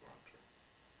than this mantra,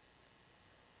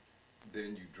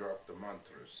 then you drop the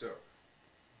mantra itself.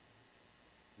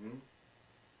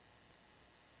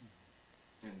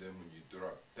 And then when you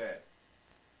drop that,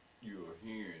 you are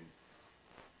hearing,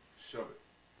 shove it.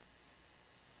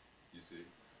 You see?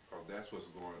 Because that's what's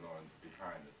going on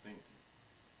behind the thinking.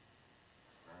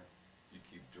 Right? You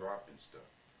keep dropping stuff.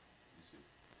 You see?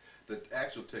 The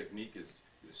actual technique is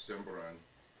Simran.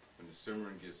 When the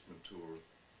Simran gets mature,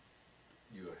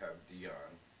 you'll have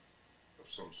Dhyan of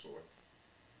some sort.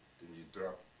 Then you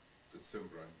drop the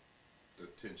Simran, the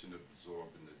attention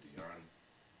absorbed in the Dhyan.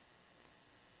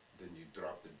 Then you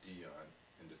drop the Dhyan,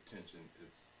 and the tension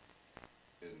is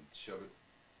in shove it.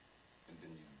 And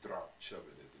then you shove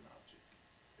it as an object.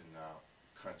 And now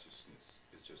consciousness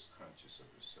is just conscious of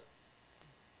itself.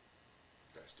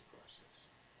 That's the process.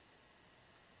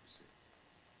 You see?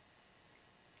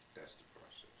 That's the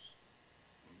process.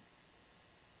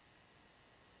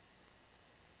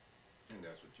 And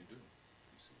that's what you do.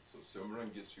 You see? So Simran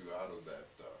gets you out of that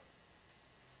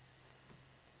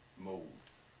mode.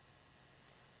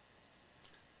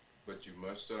 But you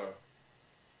must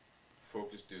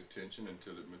focus the attention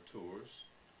until it matures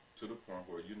to the point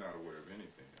where you're not aware of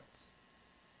anything else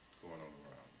going on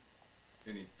around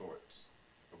you. Any thoughts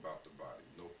about the body,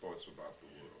 no thoughts about the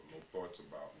world, no thoughts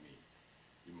about me.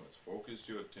 You must focus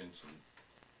your attention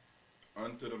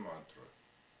unto the mantra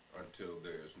until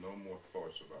there is no more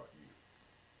thoughts about you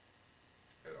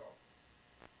at all.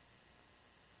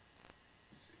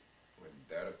 You see, when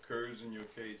that occurs in your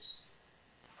case,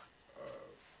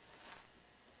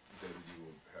 then you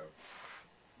will have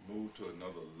moved to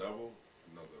another level,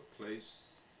 another place,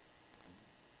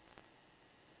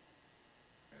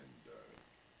 and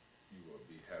you will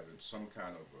be having some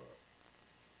kind of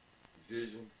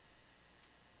vision,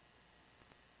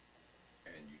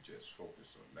 and you just focus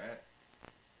on that,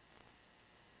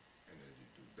 and as you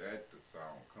do that, the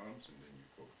sound comes, and then you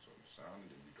focus on the sound, and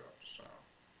then you drop the sound.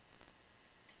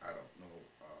 I don't know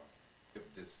if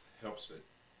this helps it,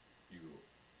 you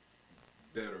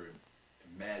better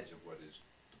imagine what is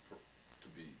to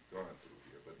be gone through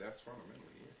here, but that's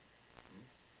fundamentally it.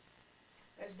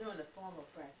 That's doing a formal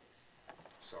practice.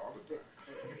 It's all the time.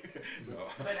 No,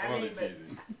 But I only mean, but-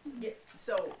 teasing. Yeah,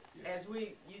 so Yeah. as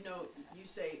we, you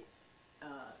say,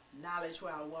 knowledge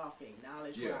while walking,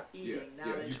 knowledge while eating,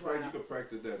 knowledge You while. can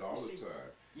practice that all the See, time.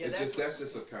 yeah, It's that's that's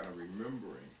just a kind of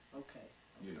remembering, Okay.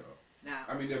 you know. Now,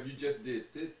 I mean, if you just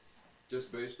did this,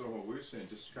 just based on what we're saying,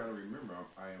 just kind of remember,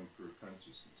 I am pure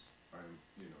consciousness. I am,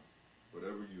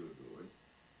 whatever you're doing,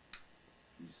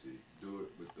 you see, do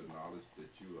it with the knowledge that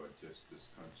you are just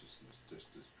this consciousness, just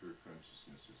this pure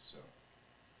consciousness itself.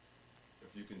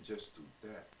 If you can just do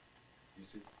that, you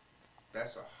see,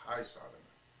 that's a high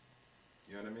sadhana.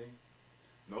 You know what I mean?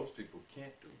 Most people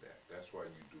can't do that. That's why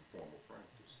you do formal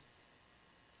practice.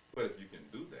 But if you can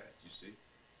do that, you see.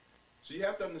 So you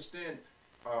have to understand,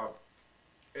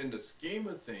 in the scheme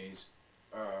of things,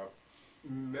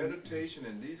 meditation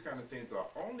and these kind of things are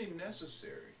only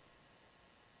necessary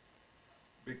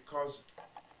because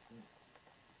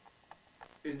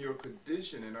in your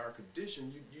condition, in our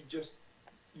condition,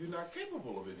 you're not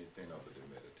capable of anything other than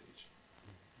meditation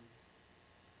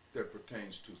that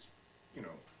pertains to,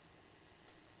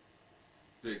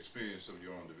 the experience of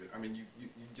your own divinity. I mean,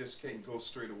 you just can't go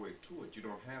straight away to it. You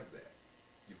don't have that.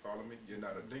 You follow me? You're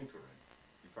not a dinkerin.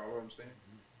 You follow what I'm saying?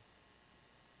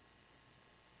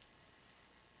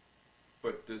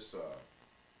 But this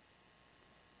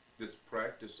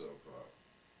practice of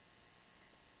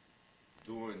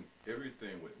doing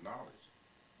everything with knowledge,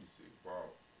 you see,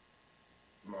 while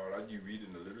you read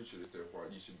in the literature, they say,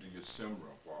 you should do your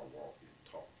simra while walking,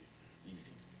 talking,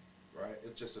 eating, right?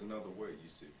 It's just another way, you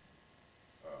see.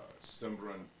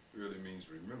 Simran really means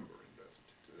remembering, doesn't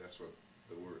it? That's what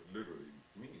the word literally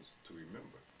means, to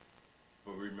remember.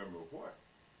 But remember what?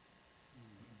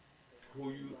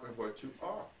 Who you and what you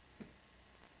are.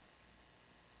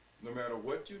 no matter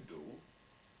what you do,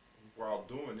 while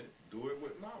doing it, do it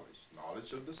with knowledge.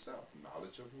 Knowledge of the self,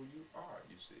 knowledge of who you are,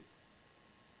 you see.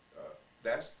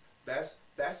 That's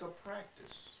a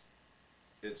practice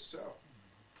itself.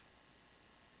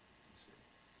 You see.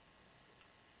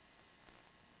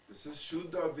 This is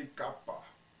Shuddha Vikapa.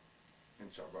 In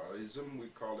Shaivism, we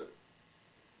call it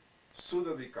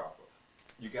Shuddha Vikapa.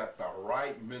 You got the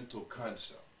right mental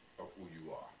concept of who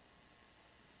you are.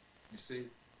 You see,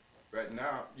 right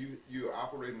now, you're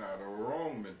operating out of the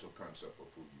wrong mental concept of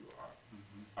who you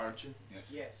are, aren't you? Yes.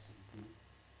 Yes.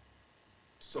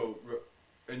 So,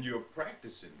 and you're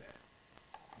practicing that.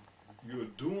 You're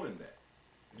doing that.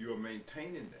 You're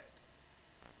maintaining that.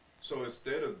 So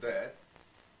instead of that,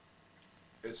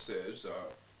 it says,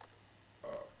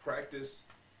 practice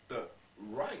the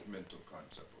right mental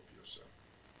concept of yourself.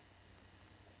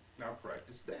 Now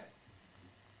practice that.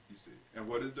 You see. And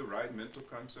what is the right mental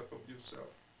concept of yourself?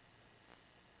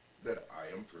 That I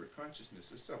am pure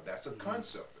consciousness itself. That's a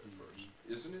concept at first,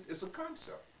 isn't it? It's a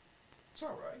concept. It's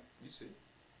all right, you see.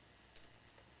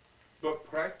 But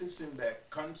practicing that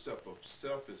concept of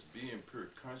self as being pure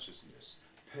consciousness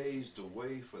paves the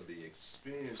way for the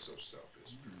experience of self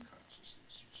as pure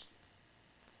consciousness, you see.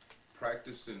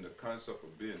 Practicing the concept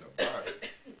of being a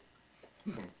body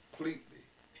completely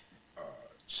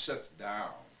shuts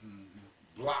down,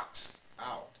 blocks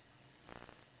out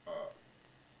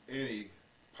any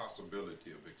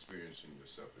possibility of experiencing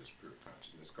yourself as pure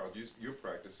consciousness, because you're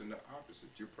practicing the opposite.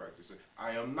 You're practicing,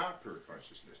 I am not pure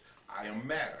consciousness. I am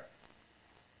matter.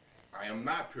 I am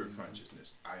not pure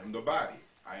consciousness. I am the body.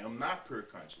 I am not pure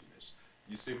consciousness.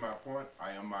 You see my point?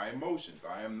 I am my emotions.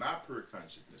 I am not pure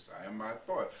consciousness. I am my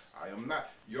thoughts. I am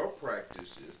not. Your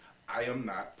practice is, I am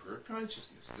not pure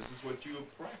consciousness. This is what you are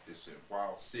practicing.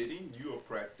 While sitting, you are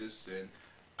practicing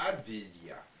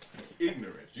avidya,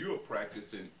 ignorance. You are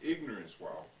practicing ignorance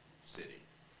while sitting,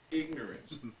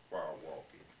 ignorance while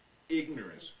walking,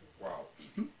 ignorance while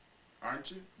eating.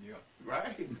 Aren't you? Yeah.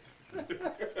 Right?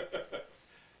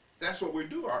 That's what we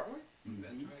do, aren't we?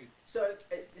 That's right. So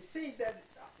it seems that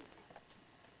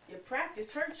your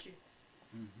practice hurts you.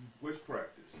 Which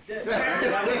practice? The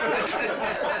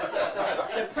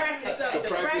practice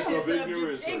of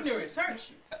ignorance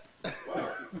hurts you.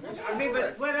 Well, I mean,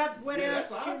 but what yeah, else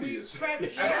that's can we obvious.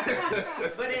 practice?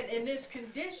 But in this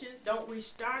condition, don't we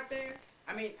start there?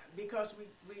 I mean, because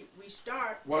we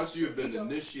start. Once you've been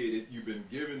initiated, you've been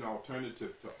given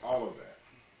alternative to all of that.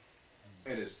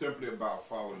 And it's simply about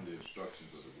following the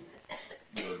instructions of the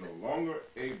Guru. You're no longer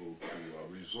able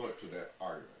to resort to that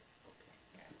argument.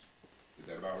 Is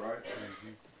that about right?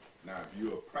 Now, if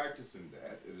you are practicing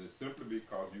that, it is simply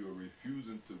because you are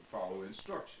refusing to follow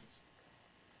instructions.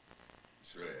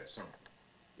 It's really that simple,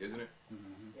 isn't it?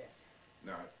 Yes.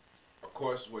 Now, of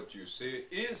course, what you're saying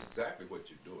is exactly what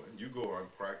you're doing. You go on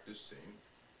practicing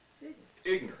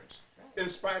ignorance in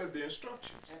spite of the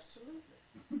instructions.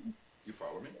 Absolutely. You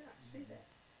follow me? Yeah, I see that.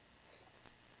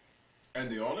 And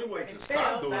the only way to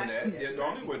stop doing that, the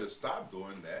only way to stop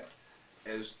doing that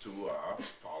is to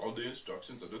follow the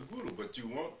instructions of the Guru. But you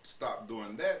won't stop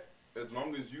doing that as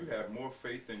long as you have more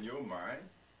faith in your mind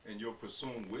and your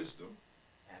pursuing wisdom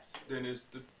Absolutely. than is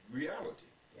the reality.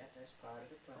 Yeah, that's part of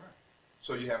the problem.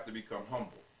 So you have to become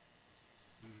humble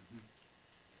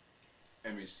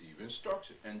and receive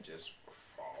instruction and just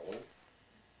follow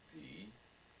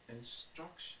the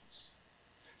instructions.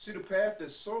 See, the path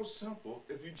is so simple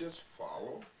if you just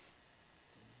follow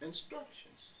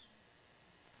instructions.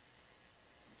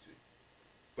 See?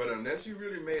 But unless you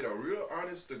really made a real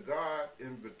honest-to-God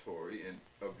inventory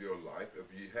of your life, if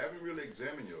you haven't really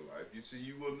examined your life, you see,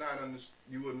 you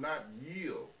will not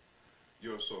yield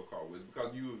your so-called wisdom,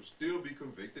 because you will still be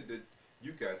convicted that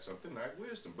you got something like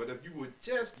wisdom. But if you would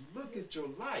just look at your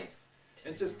life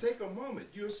and just take a moment,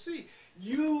 you'll see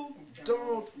you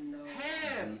don't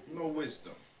have no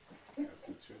wisdom. That's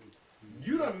the truth.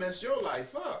 You done mess your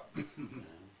life up.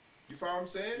 You follow what I'm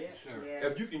saying? Yes. Sure. Yes.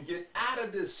 If you can get out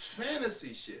of this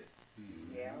fantasy shit,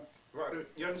 Yeah. right?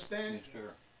 You understand? Yes,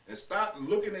 sir. And stop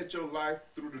looking at your life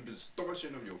through the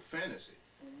distortion of your fantasy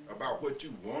about what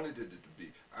you wanted it to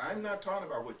be. I'm not talking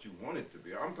about what you want it to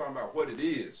be. I'm talking about what it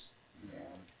is.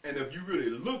 And if you really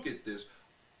look at this,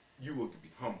 you will be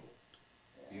humbled.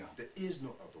 Yeah. There is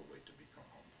no other way to become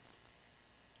humble.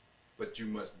 But you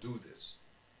must do this.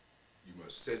 You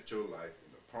must set your life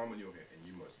in the palm of your hand, and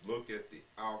you must look at the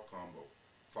outcome of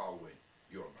following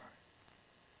your mind.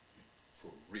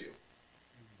 For real.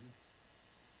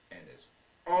 And it's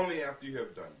only after you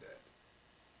have done that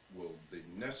will the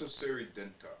necessary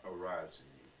denta arise in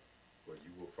you, where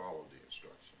you will follow the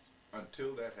instructions.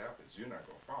 Until that happens, you're not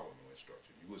going to follow no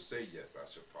instruction. You will say, yes, I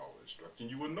should follow the instruction.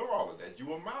 You will know all of that. You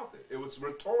will mouth it. It was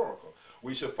rhetorical.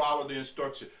 We should follow the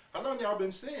instruction. How long y'all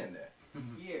been saying that?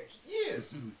 Years. Years.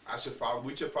 We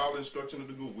should follow the instruction of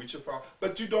the guru. We should follow,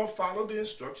 but you don't follow the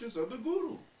instructions of the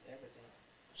guru. Everything.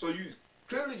 So you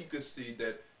could see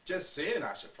that just saying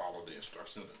I should follow the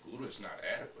instruction of the guru is not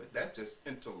adequate. That's just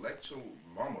intellectual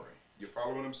murmuring. You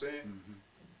follow what I'm saying? Mm-hmm.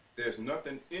 There's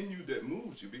nothing in you that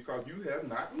moves you because you have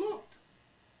not looked.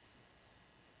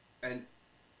 And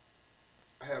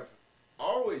I have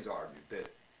always argued that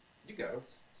you got to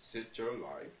sit your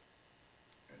life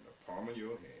in the palm of your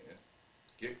hand,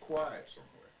 get quiet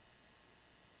somewhere.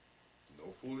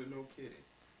 No fooling, no kidding.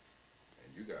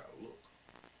 And you got to look.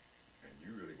 And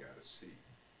you really got to see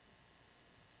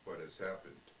what has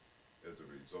happened as a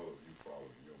result of you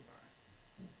following your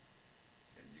mind.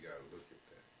 And you got to look at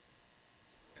that.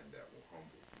 And that will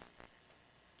humble you.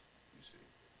 You see.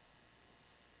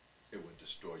 It would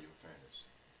destroy your fantasy.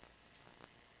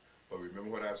 But remember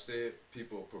what I said?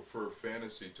 People prefer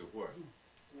fantasy to what?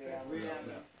 Yeah.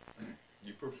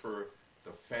 You prefer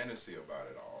the fantasy about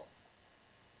it all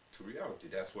to reality.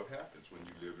 That's what happens when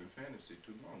you live in fantasy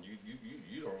too long.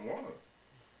 You don't want to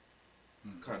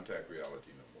contact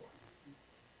reality no more.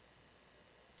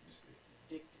 You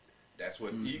see. That's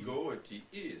what egoity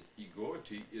is.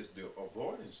 Egoity is the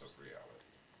avoidance of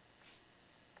reality.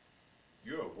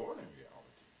 You're avoiding reality.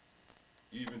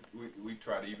 We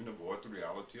try to even avoid the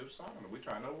reality of Sodom. We're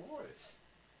trying to avoid it.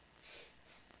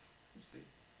 You see.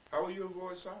 How will you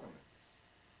avoid Sodom?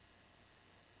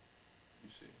 You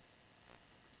see.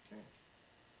 You can't.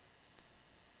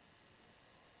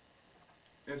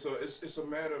 And so it's a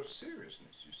matter of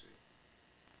seriousness, you see.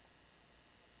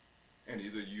 And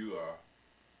either you are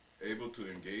able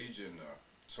to engage in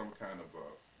some kind of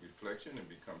reflection and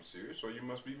become serious, or you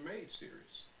must be made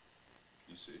serious,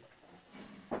 you see.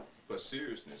 But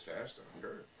seriousness has to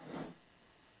occur.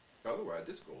 Otherwise,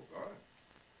 this goes on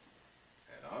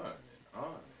and on and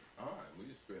on and on. We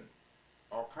spend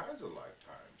all kinds of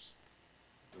lifetimes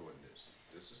doing this.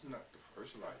 This is not the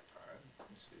first lifetime,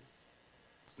 you see.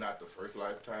 It's not the first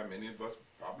lifetime. Many of us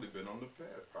probably been on the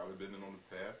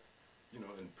path, you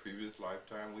know, in previous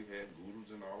lifetime we had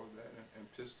gurus and all of that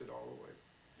and pissed it all away,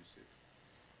 you see.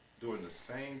 Doing the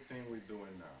same thing we're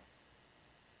doing now.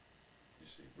 You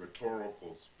see,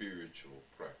 rhetorical spiritual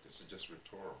practice. It's just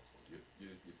rhetorical. You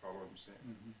follow what I'm saying?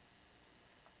 Mm-hmm.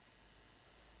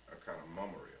 A kind of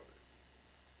mummery of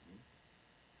it.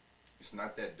 It's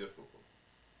not that difficult,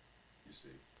 you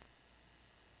see.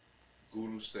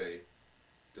 Gurus say,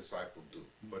 disciple do.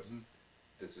 But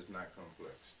this is not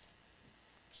complex.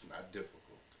 It's not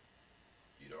difficult.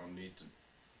 You don't need to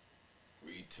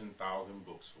read 10,000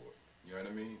 books for it. You know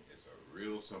what I mean? It's a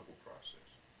real simple process.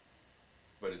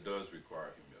 But it does require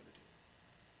humility,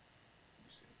 you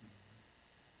see.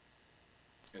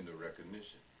 And the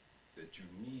recognition that you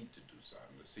need to do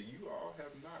sadhana. See, you all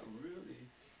have not really,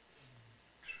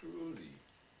 truly,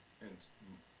 in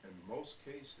most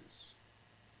cases,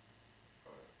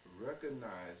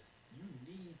 recognized you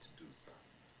need to do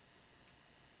sadhana.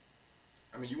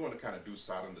 I mean, you want to kind of do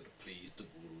sadhana to please the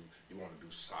guru. You want to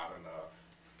do sadhana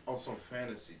on some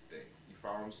fantasy thing. You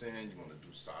follow what I'm saying? You want to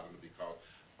do sadhana because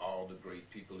all the great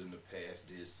people in the past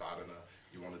did sadhana.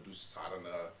 You want to do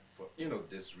sadhana for, you know,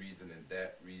 this reason and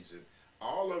that reason.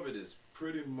 All of it is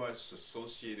pretty much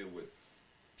associated with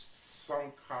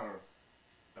some kind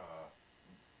of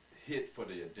hit for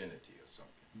the identity or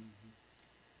something.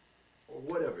 Or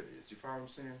whatever it is. You follow what I'm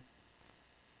saying?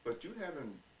 But you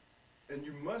haven't, and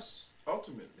you must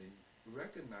ultimately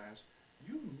recognize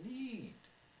you need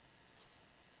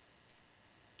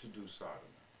to do sadhana.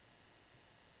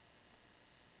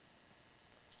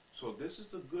 So this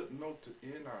is a good note to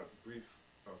end our brief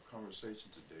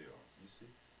conversation today on, you see.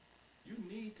 You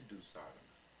need to do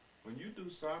sadhana. When you do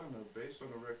sadhana based on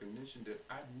the recognition that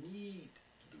I need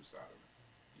to do sadhana,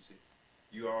 you see.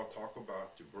 You all talk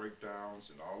about your breakdowns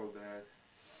and all of that.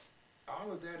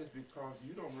 All of that is because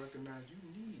you don't recognize you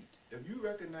need. If you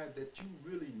recognize that you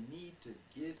really need to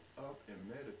get up and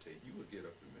meditate, you would get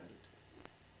up and meditate.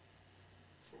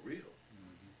 For real.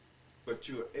 But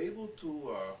you're able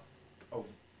to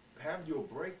have your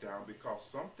breakdown because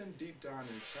something deep down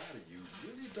inside of you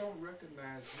really don't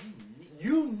recognize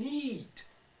you need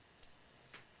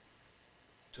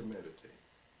to meditate.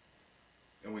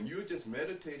 And when you're just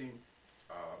meditating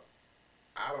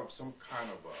out of some kind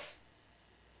of a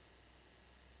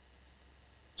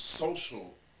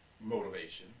social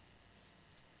motivation,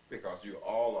 because we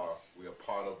are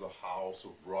part of the house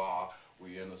of Ra,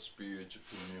 we're in a spiritual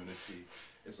community,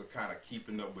 it's a kind of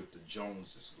keeping up with the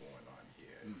Joneses going on here.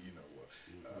 You know,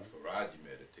 for Roger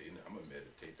meditating. I'm gonna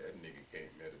meditate. That nigga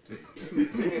can't meditate.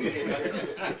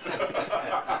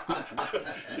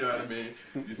 You know what I mean?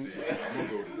 You see, I'm gonna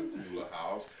go to the cooler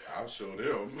house. I'll show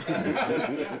them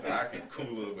I can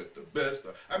cooler with the best.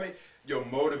 I mean, your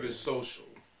motive is social.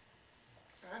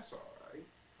 That's all right,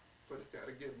 but it's got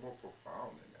to get more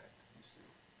profound than that. You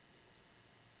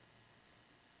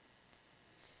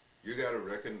see, you got to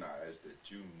recognize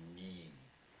that you need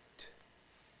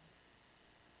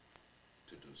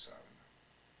to do sadhana.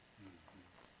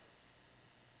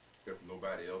 If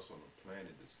nobody else on the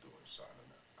planet is doing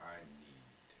sadhana, I need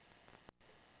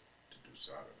to do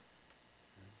sadhana.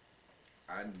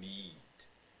 I need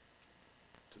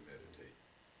to meditate.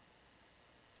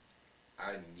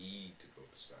 I need to go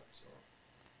to satsang.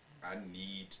 I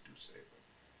need to do seva.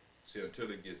 See,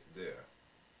 until it gets there,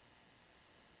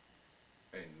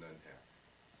 ain't nothing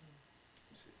happening.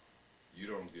 You see, you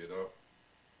don't get up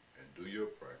and do your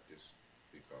practice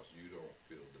because you don't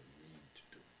feel the need to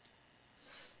do it.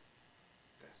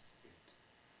 That's it.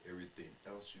 Everything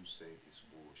else you say is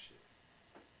bullshit.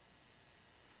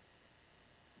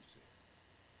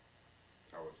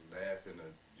 I was laughing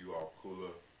at you all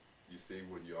cooler, you see,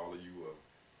 when all of you were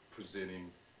presenting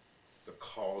the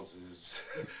causes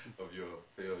of your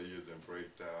failures and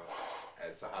breakdown.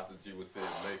 And Sahasaji was saying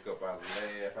makeup, I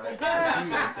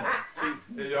laugh.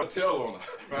 See, y'all tell on her,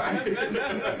 right?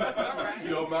 You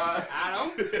don't mind? I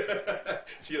don't.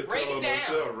 She'll Break tell on it down.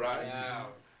 herself, right? Yeah.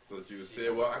 So she was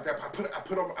saying, well, I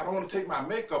put on, I don't want to take my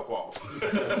makeup off. I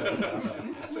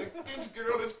said, this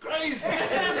girl is crazy.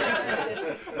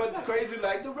 But crazy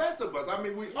like the rest of us. I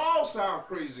mean, we all sound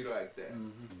crazy like that.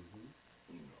 No,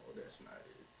 that's not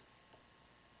it.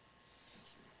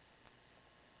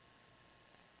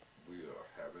 We are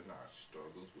having our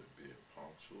struggles with being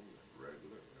punctual and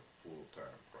regular and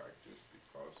full-time practice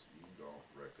because you don't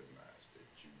recognize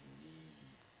that you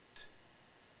need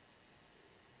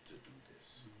to do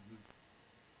this.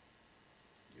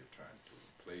 You're trying to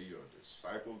play your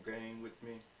disciple game with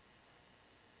me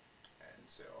and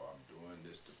say, oh, I'm doing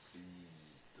this to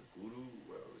please the guru.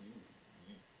 Well,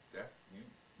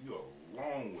 you're a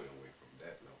long way away from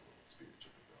that level of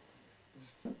spiritual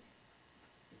development.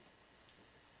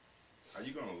 Are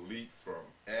you gonna leap from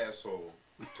asshole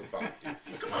to bhakti?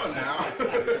 Come on now.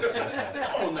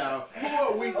 Come on now. Who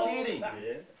are we kidding?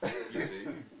 You see?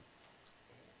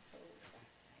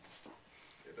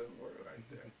 It doesn't work like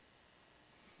that.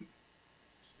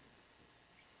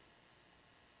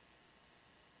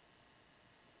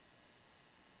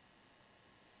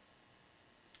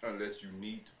 Unless you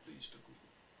need to please the guru,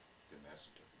 then that's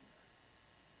a different matter.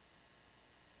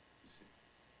 You see?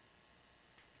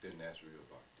 Then that's real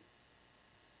bhakti.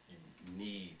 You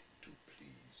need to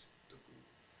please the guru,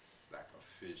 like a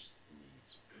fish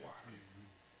needs water.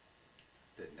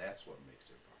 Then that's what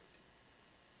makes it bhakti.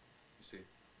 You see?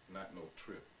 Not no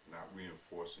trip, not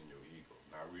reinforcing your ego,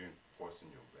 not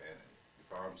reinforcing your vanity. You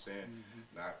follow what I'm saying?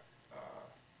 Not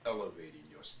elevating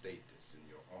your status in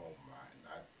your own mind,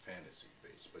 not fantasy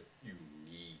based, but you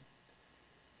need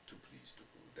to please the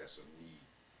guru. That's a need.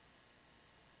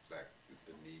 Like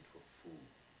the need for food.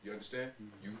 You understand?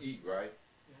 You eat, right?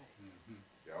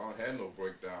 Y'all don't have no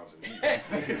breakdowns in eating.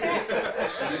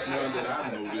 None that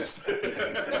I've noticed.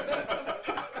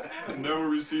 Never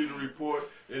received a report.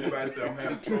 Anybody say I'm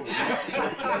having trouble.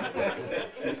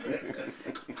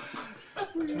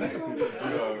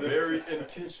 You are very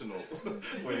intentional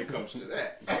when it comes to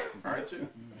that, aren't you?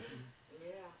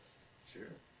 Yeah.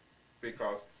 Sure.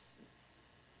 Because,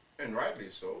 and rightly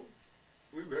so,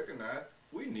 we recognize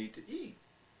we need to eat.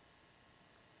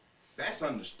 That's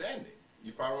understanding.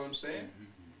 You follow what I'm saying?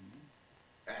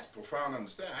 That's profound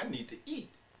understanding. I need to eat.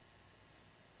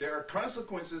 There are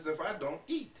consequences if I don't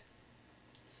eat.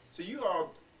 So you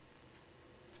all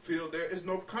feel there is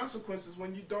no consequences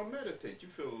when you don't meditate. You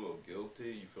feel a little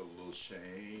guilty, you feel a little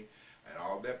shame, and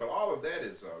all that. But all of that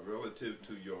is relative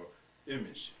to your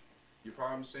image. You follow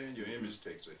what I'm saying? Your image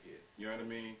takes a hit. You know what I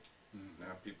mean?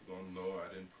 Now people gonna know I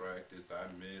didn't practice, I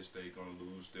missed, they gonna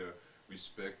lose their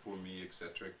respect for me,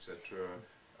 etc., etc.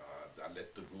 I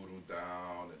let the guru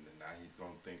down, and then now he's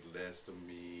gonna think less of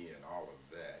me, and all of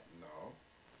that. No.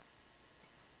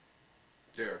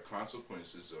 There are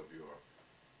consequences of your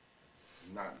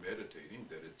not meditating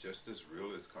that is just as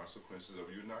real as consequences of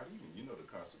you not eating. You know the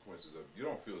consequences of, you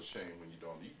don't feel shame when you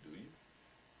don't eat, do you?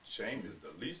 Shame is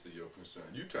the least of your concern.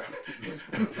 You try.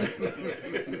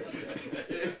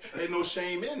 Ain't no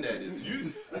shame in that.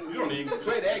 You don't even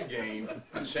play that game,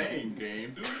 the shame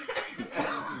game, do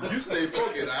you? You stay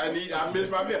focused. I miss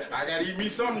my meal. I gotta eat me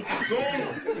something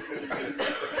soon.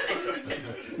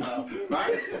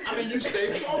 Right? I mean, you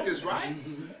stay focused, right?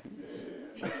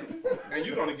 And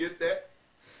you're going to get that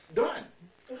done,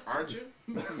 aren't you?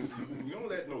 You don't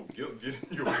let no guilt get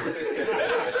in your way.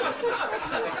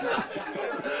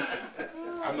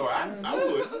 I know I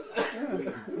would.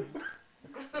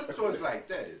 So it's like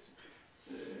that, is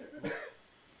it?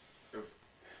 If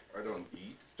I don't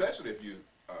eat, especially if you,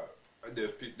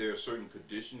 there are certain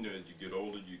conditions, as you get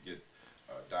older, you get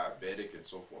diabetic and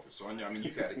so forth and so on. I mean,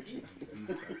 you got to eat.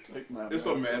 It's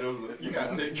a matter of, you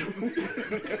got to take your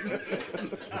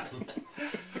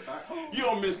you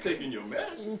don't miss taking your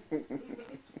medicine.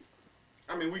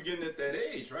 I mean, we're getting at that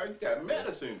age, right? You got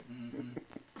medicine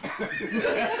that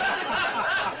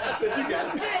you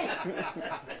got to take.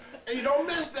 And you don't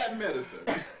miss that medicine.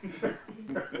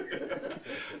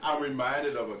 I'm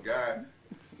reminded of a guy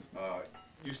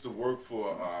used to work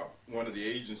for one of the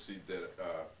agencies that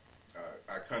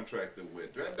I contracted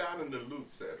with, right down in the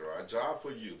Loop Center, our Job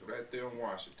for Youth, right there in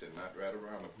Washington, not right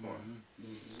around the corner.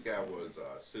 This guy was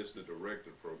assistant director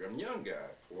of the program, young guy,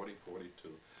 40,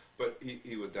 42. But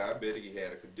he was diabetic, he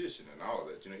had a condition and all of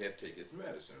that. You know, he had to take his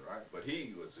medicine, right? But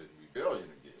he was in rebellion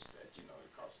against that, you know,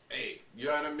 because, hey, you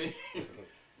know what I mean?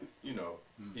 You know,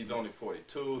 he's only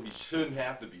 42, he shouldn't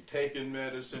have to be taking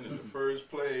medicine in the first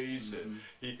place, and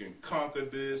he can conquer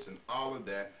this and all of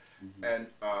that. And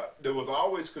there was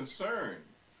always concern,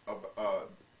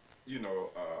 you know,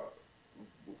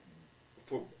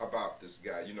 about this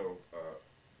guy, you know,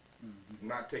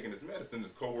 not taking his medicine.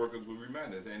 His coworkers would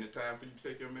remind us, ain't it time for you to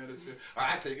take your medicine?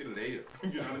 I take it later.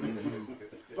 You know what I mean?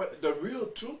 But the real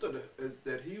truth of it is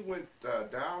that he went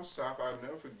down south. I'll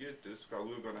never forget this, because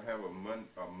we were going to have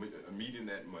a meeting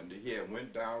that Monday. He had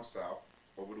went down south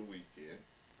over the weekend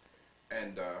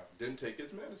and didn't take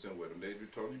his medicine with him. They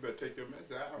told him, you better take your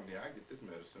medicine. I mean, I get this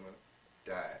medicine.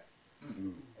 Died.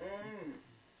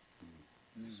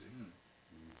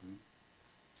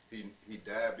 He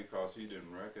died because he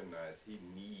didn't recognize he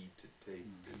need to take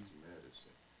this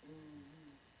medicine.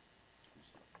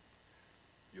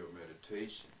 Your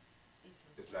meditation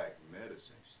is like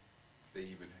medicine. They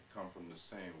even come from the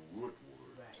same root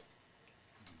word. Right.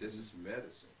 This is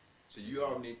medicine. So you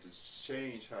all need to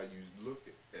change how you look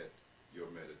at your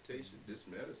meditation, this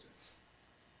medicine.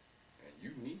 And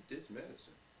you need this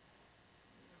medicine.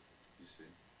 You see?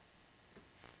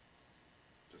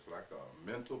 Just like a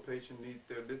mental patient needs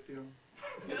their lithium.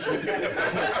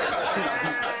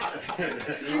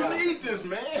 You need this,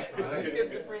 man.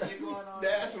 Schizophrenia going on.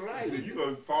 That's right. And you're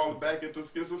going to fall back into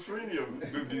schizophrenia,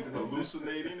 with these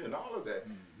hallucinating and all of that.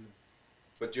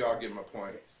 But y'all get my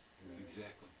point.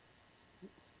 Exactly.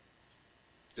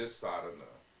 This sadhana,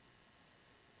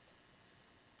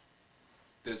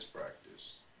 this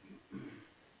practice,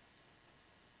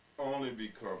 only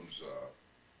becomes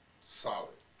solid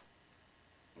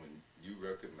when you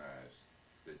recognize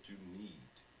that you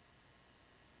need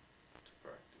to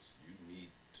practice. You need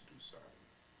to do sadhana.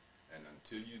 And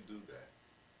until you do that,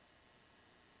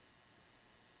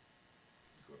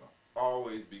 you're going to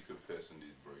always be confessing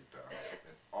these breakdowns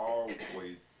and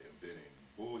always inventing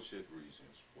bullshit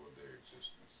reasons for their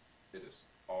existence. It is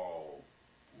all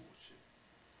bullshit.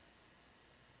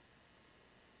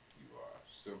 You are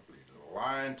simply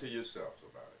lying to yourselves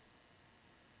about it.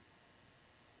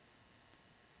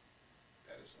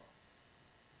 That is all.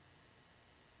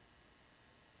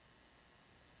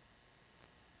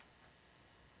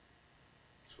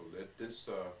 So let this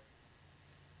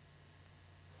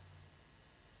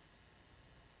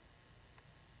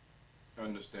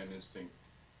understanding sink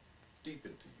deep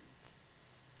into you.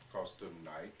 Because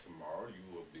tonight, tomorrow, you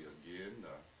will be again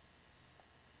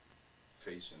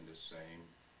facing the same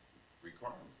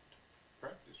requirement.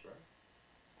 Practice, right?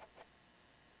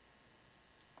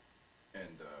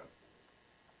 And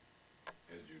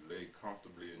as you lay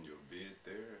comfortably in your bed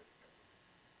there,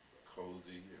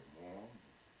 cozy and warm,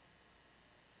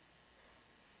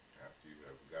 after you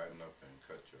have gotten up and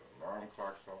cut your alarm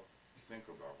clocks off, think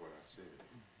about what I said.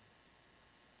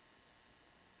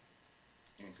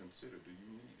 And consider, do you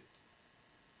need it?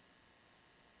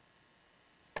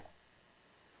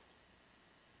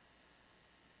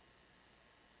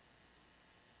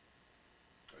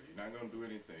 You're not going to do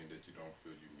anything that you don't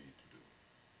feel you need to do.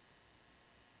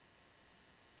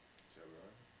 Is that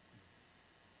right?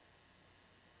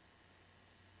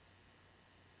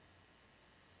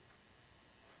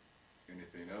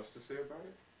 Anything else to say about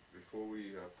it before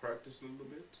we practice a little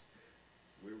bit?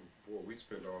 We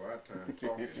spend all our time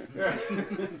talking.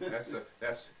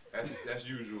 That's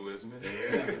usual, isn't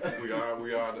it? We are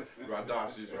the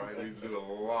Radasis, right? We do a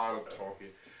lot of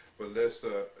talking. But let's,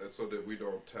 so that we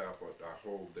don't tap our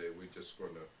whole day, we're just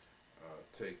going to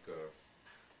take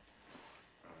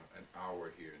an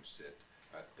hour here and sit.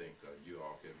 I think you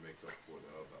all can make up for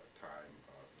the other time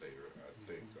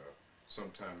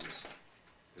sometimes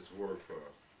it's worth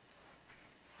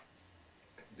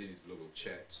these little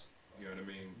chats. You know what I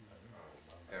mean?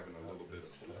 Having a little bit of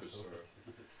focus.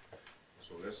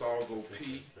 So let's all go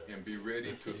pee and be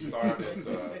ready to start at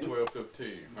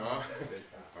 12:15. Huh?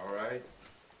 All right.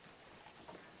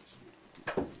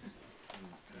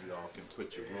 You all can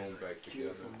put your room back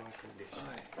together.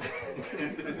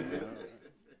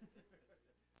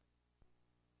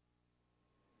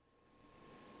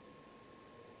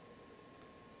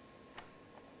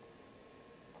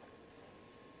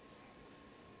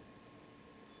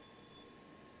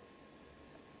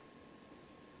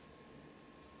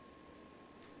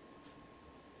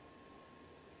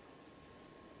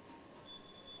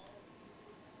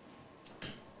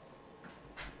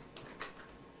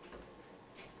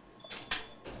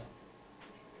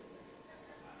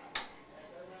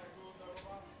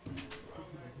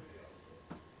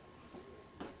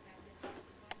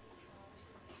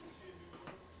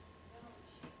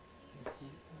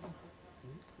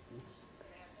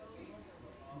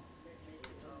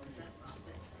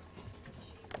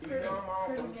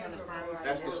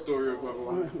 That's the story of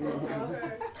Bhagwan.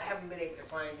 I haven't been able to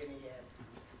find any yet.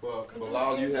 Well,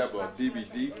 Bilal, you have a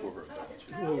DVD for her,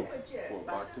 don't you? For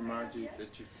Bhakti Manji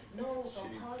that you. No, so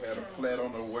She had a flat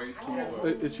on her way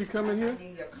to. Is she coming here?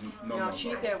 No,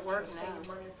 she's at work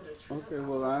now. Okay,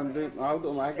 well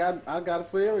I got it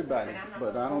for everybody,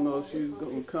 but I don't know if she's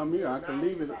gonna come here. I can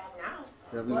leave it.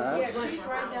 If not, Yeah, she's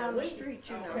right down the street,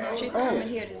 you know. She's coming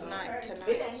here tonight.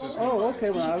 oh, okay.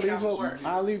 Well,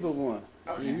 I'll leave her one.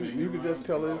 You can just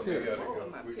tell her it's here.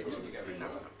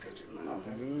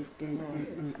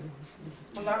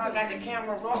 Well, I got the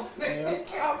camera rolling.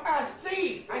 Oh, I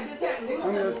see. I just had to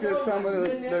I'm gonna get some of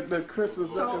the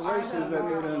Christmas decorations that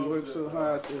they done worked so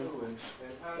hard to.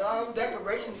 Those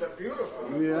decorations are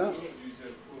beautiful. Yeah.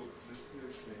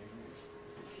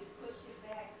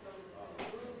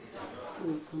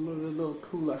 It's a little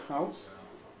cooler house.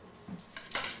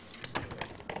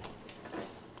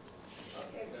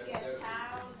 Okay, we got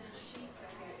towels and sheets I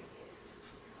gotta get.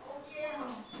 Oh, yeah.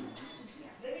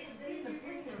 Let me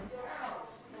bring them down.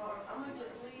 I'm gonna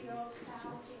just leave those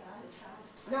towels here.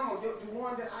 No, the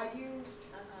one that I used.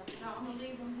 No, I'm gonna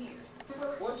leave them here.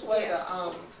 Which way to,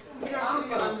 You know, I'm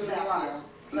gonna slap him.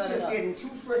 He's just getting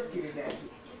too frisky today.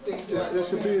 It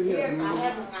should be in here. Yes,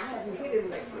 I haven't hit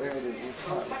him lately. There it is.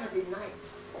 I'm trying to be nice.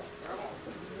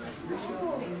 I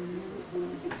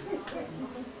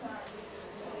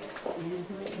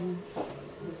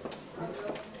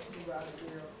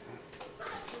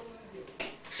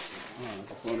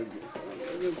just want to get some.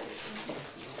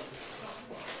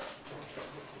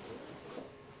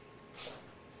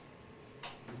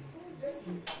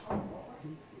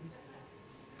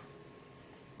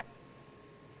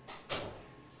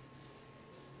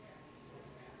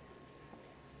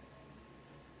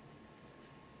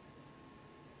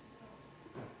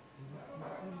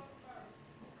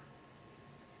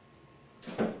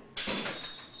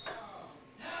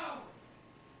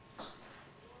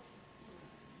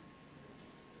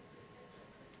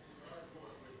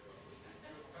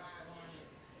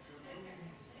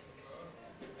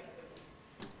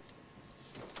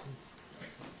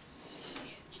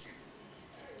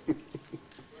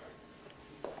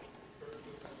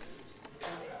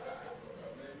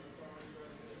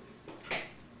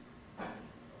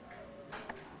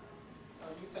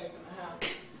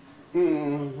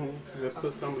 Let's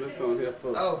put some of this on here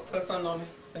for. Oh, put something on the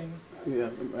thing. Yeah,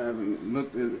 I haven't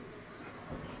looked at it.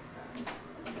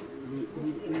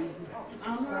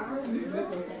 I'm sorry.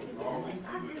 That's okay.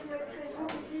 I didn't want to say what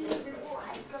we did before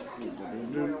because I just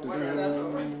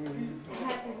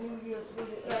Happy New Year,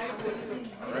 sweetie.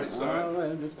 All right, son. All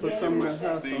right, just put some of the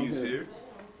house on These here. here.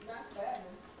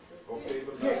 Okay,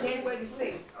 Yeah, January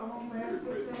 6th. Oh, Master,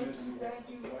 thank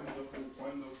you. Wonderful,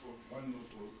 wonderful,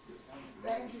 wonderful.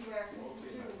 Thank you, Master.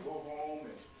 Okay, go home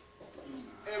and do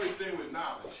everything with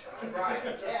knowledge. Right,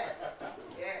 yes.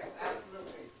 Yes,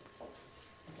 absolutely.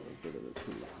 A bit of a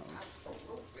cooler house.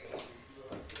 Absolutely.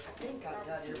 I think I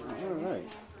got it right.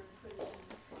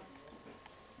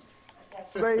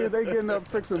 All right. They getting up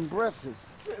fixing breakfast.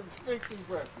 Fixing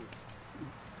breakfast.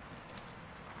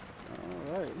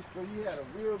 All right. So you had a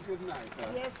real good night,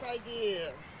 huh? Yes, I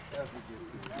did. That's a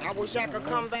good night. I wish I could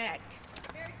come back.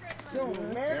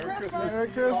 Soon. Merry Christmas. Merry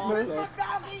Christmas. Look,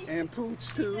 doggy. And Pooch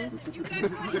too. I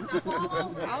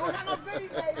don't have no baby,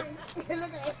 baby.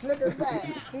 Look at that.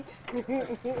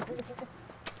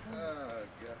 Oh,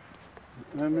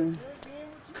 God. I mean.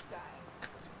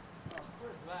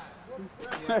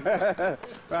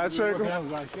 I shake him.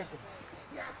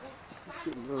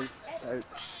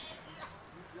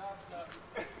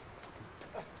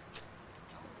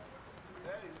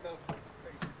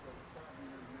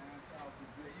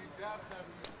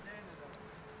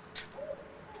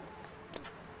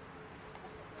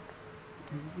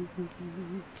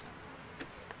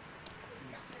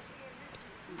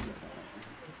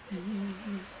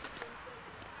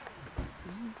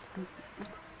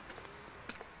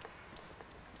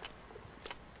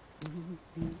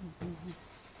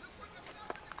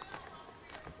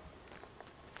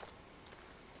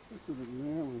 This is the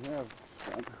land we have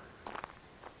about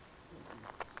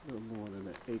a little more than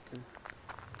an acre.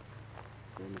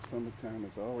 So in the summertime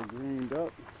it's all greened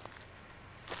up.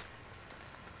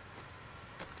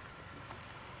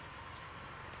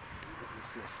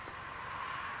 What's this?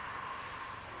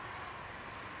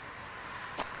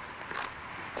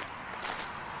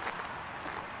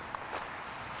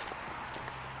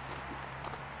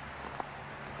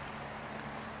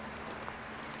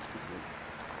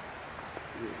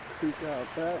 Creek out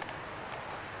back.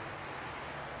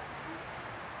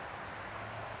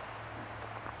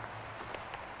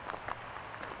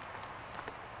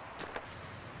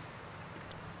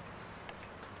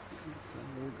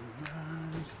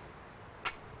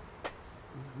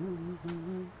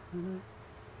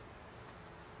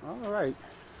 All right.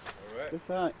 All right. This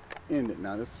how I end it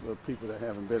now. This is for people that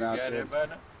haven't been out Got there.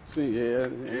 everybody now? See, yeah,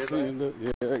 Everybody? look,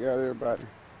 yeah, I got everybody.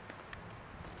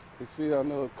 You see our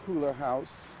little cooler house.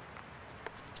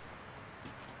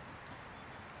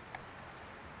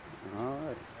 All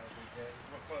right.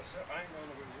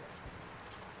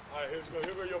 All right,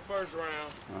 here go your first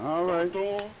round. All right. Go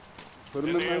through 'em, Put them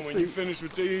and in then my when you seat. finish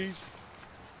with these,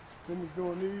 finish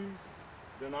doing these,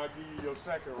 then I'll give you your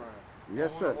second round.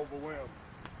 Yes, I sir. wanna overwhelm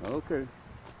you, Okay.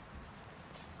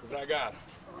 because I got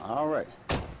 'em. All right.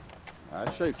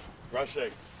 I shake. Right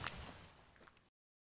shake.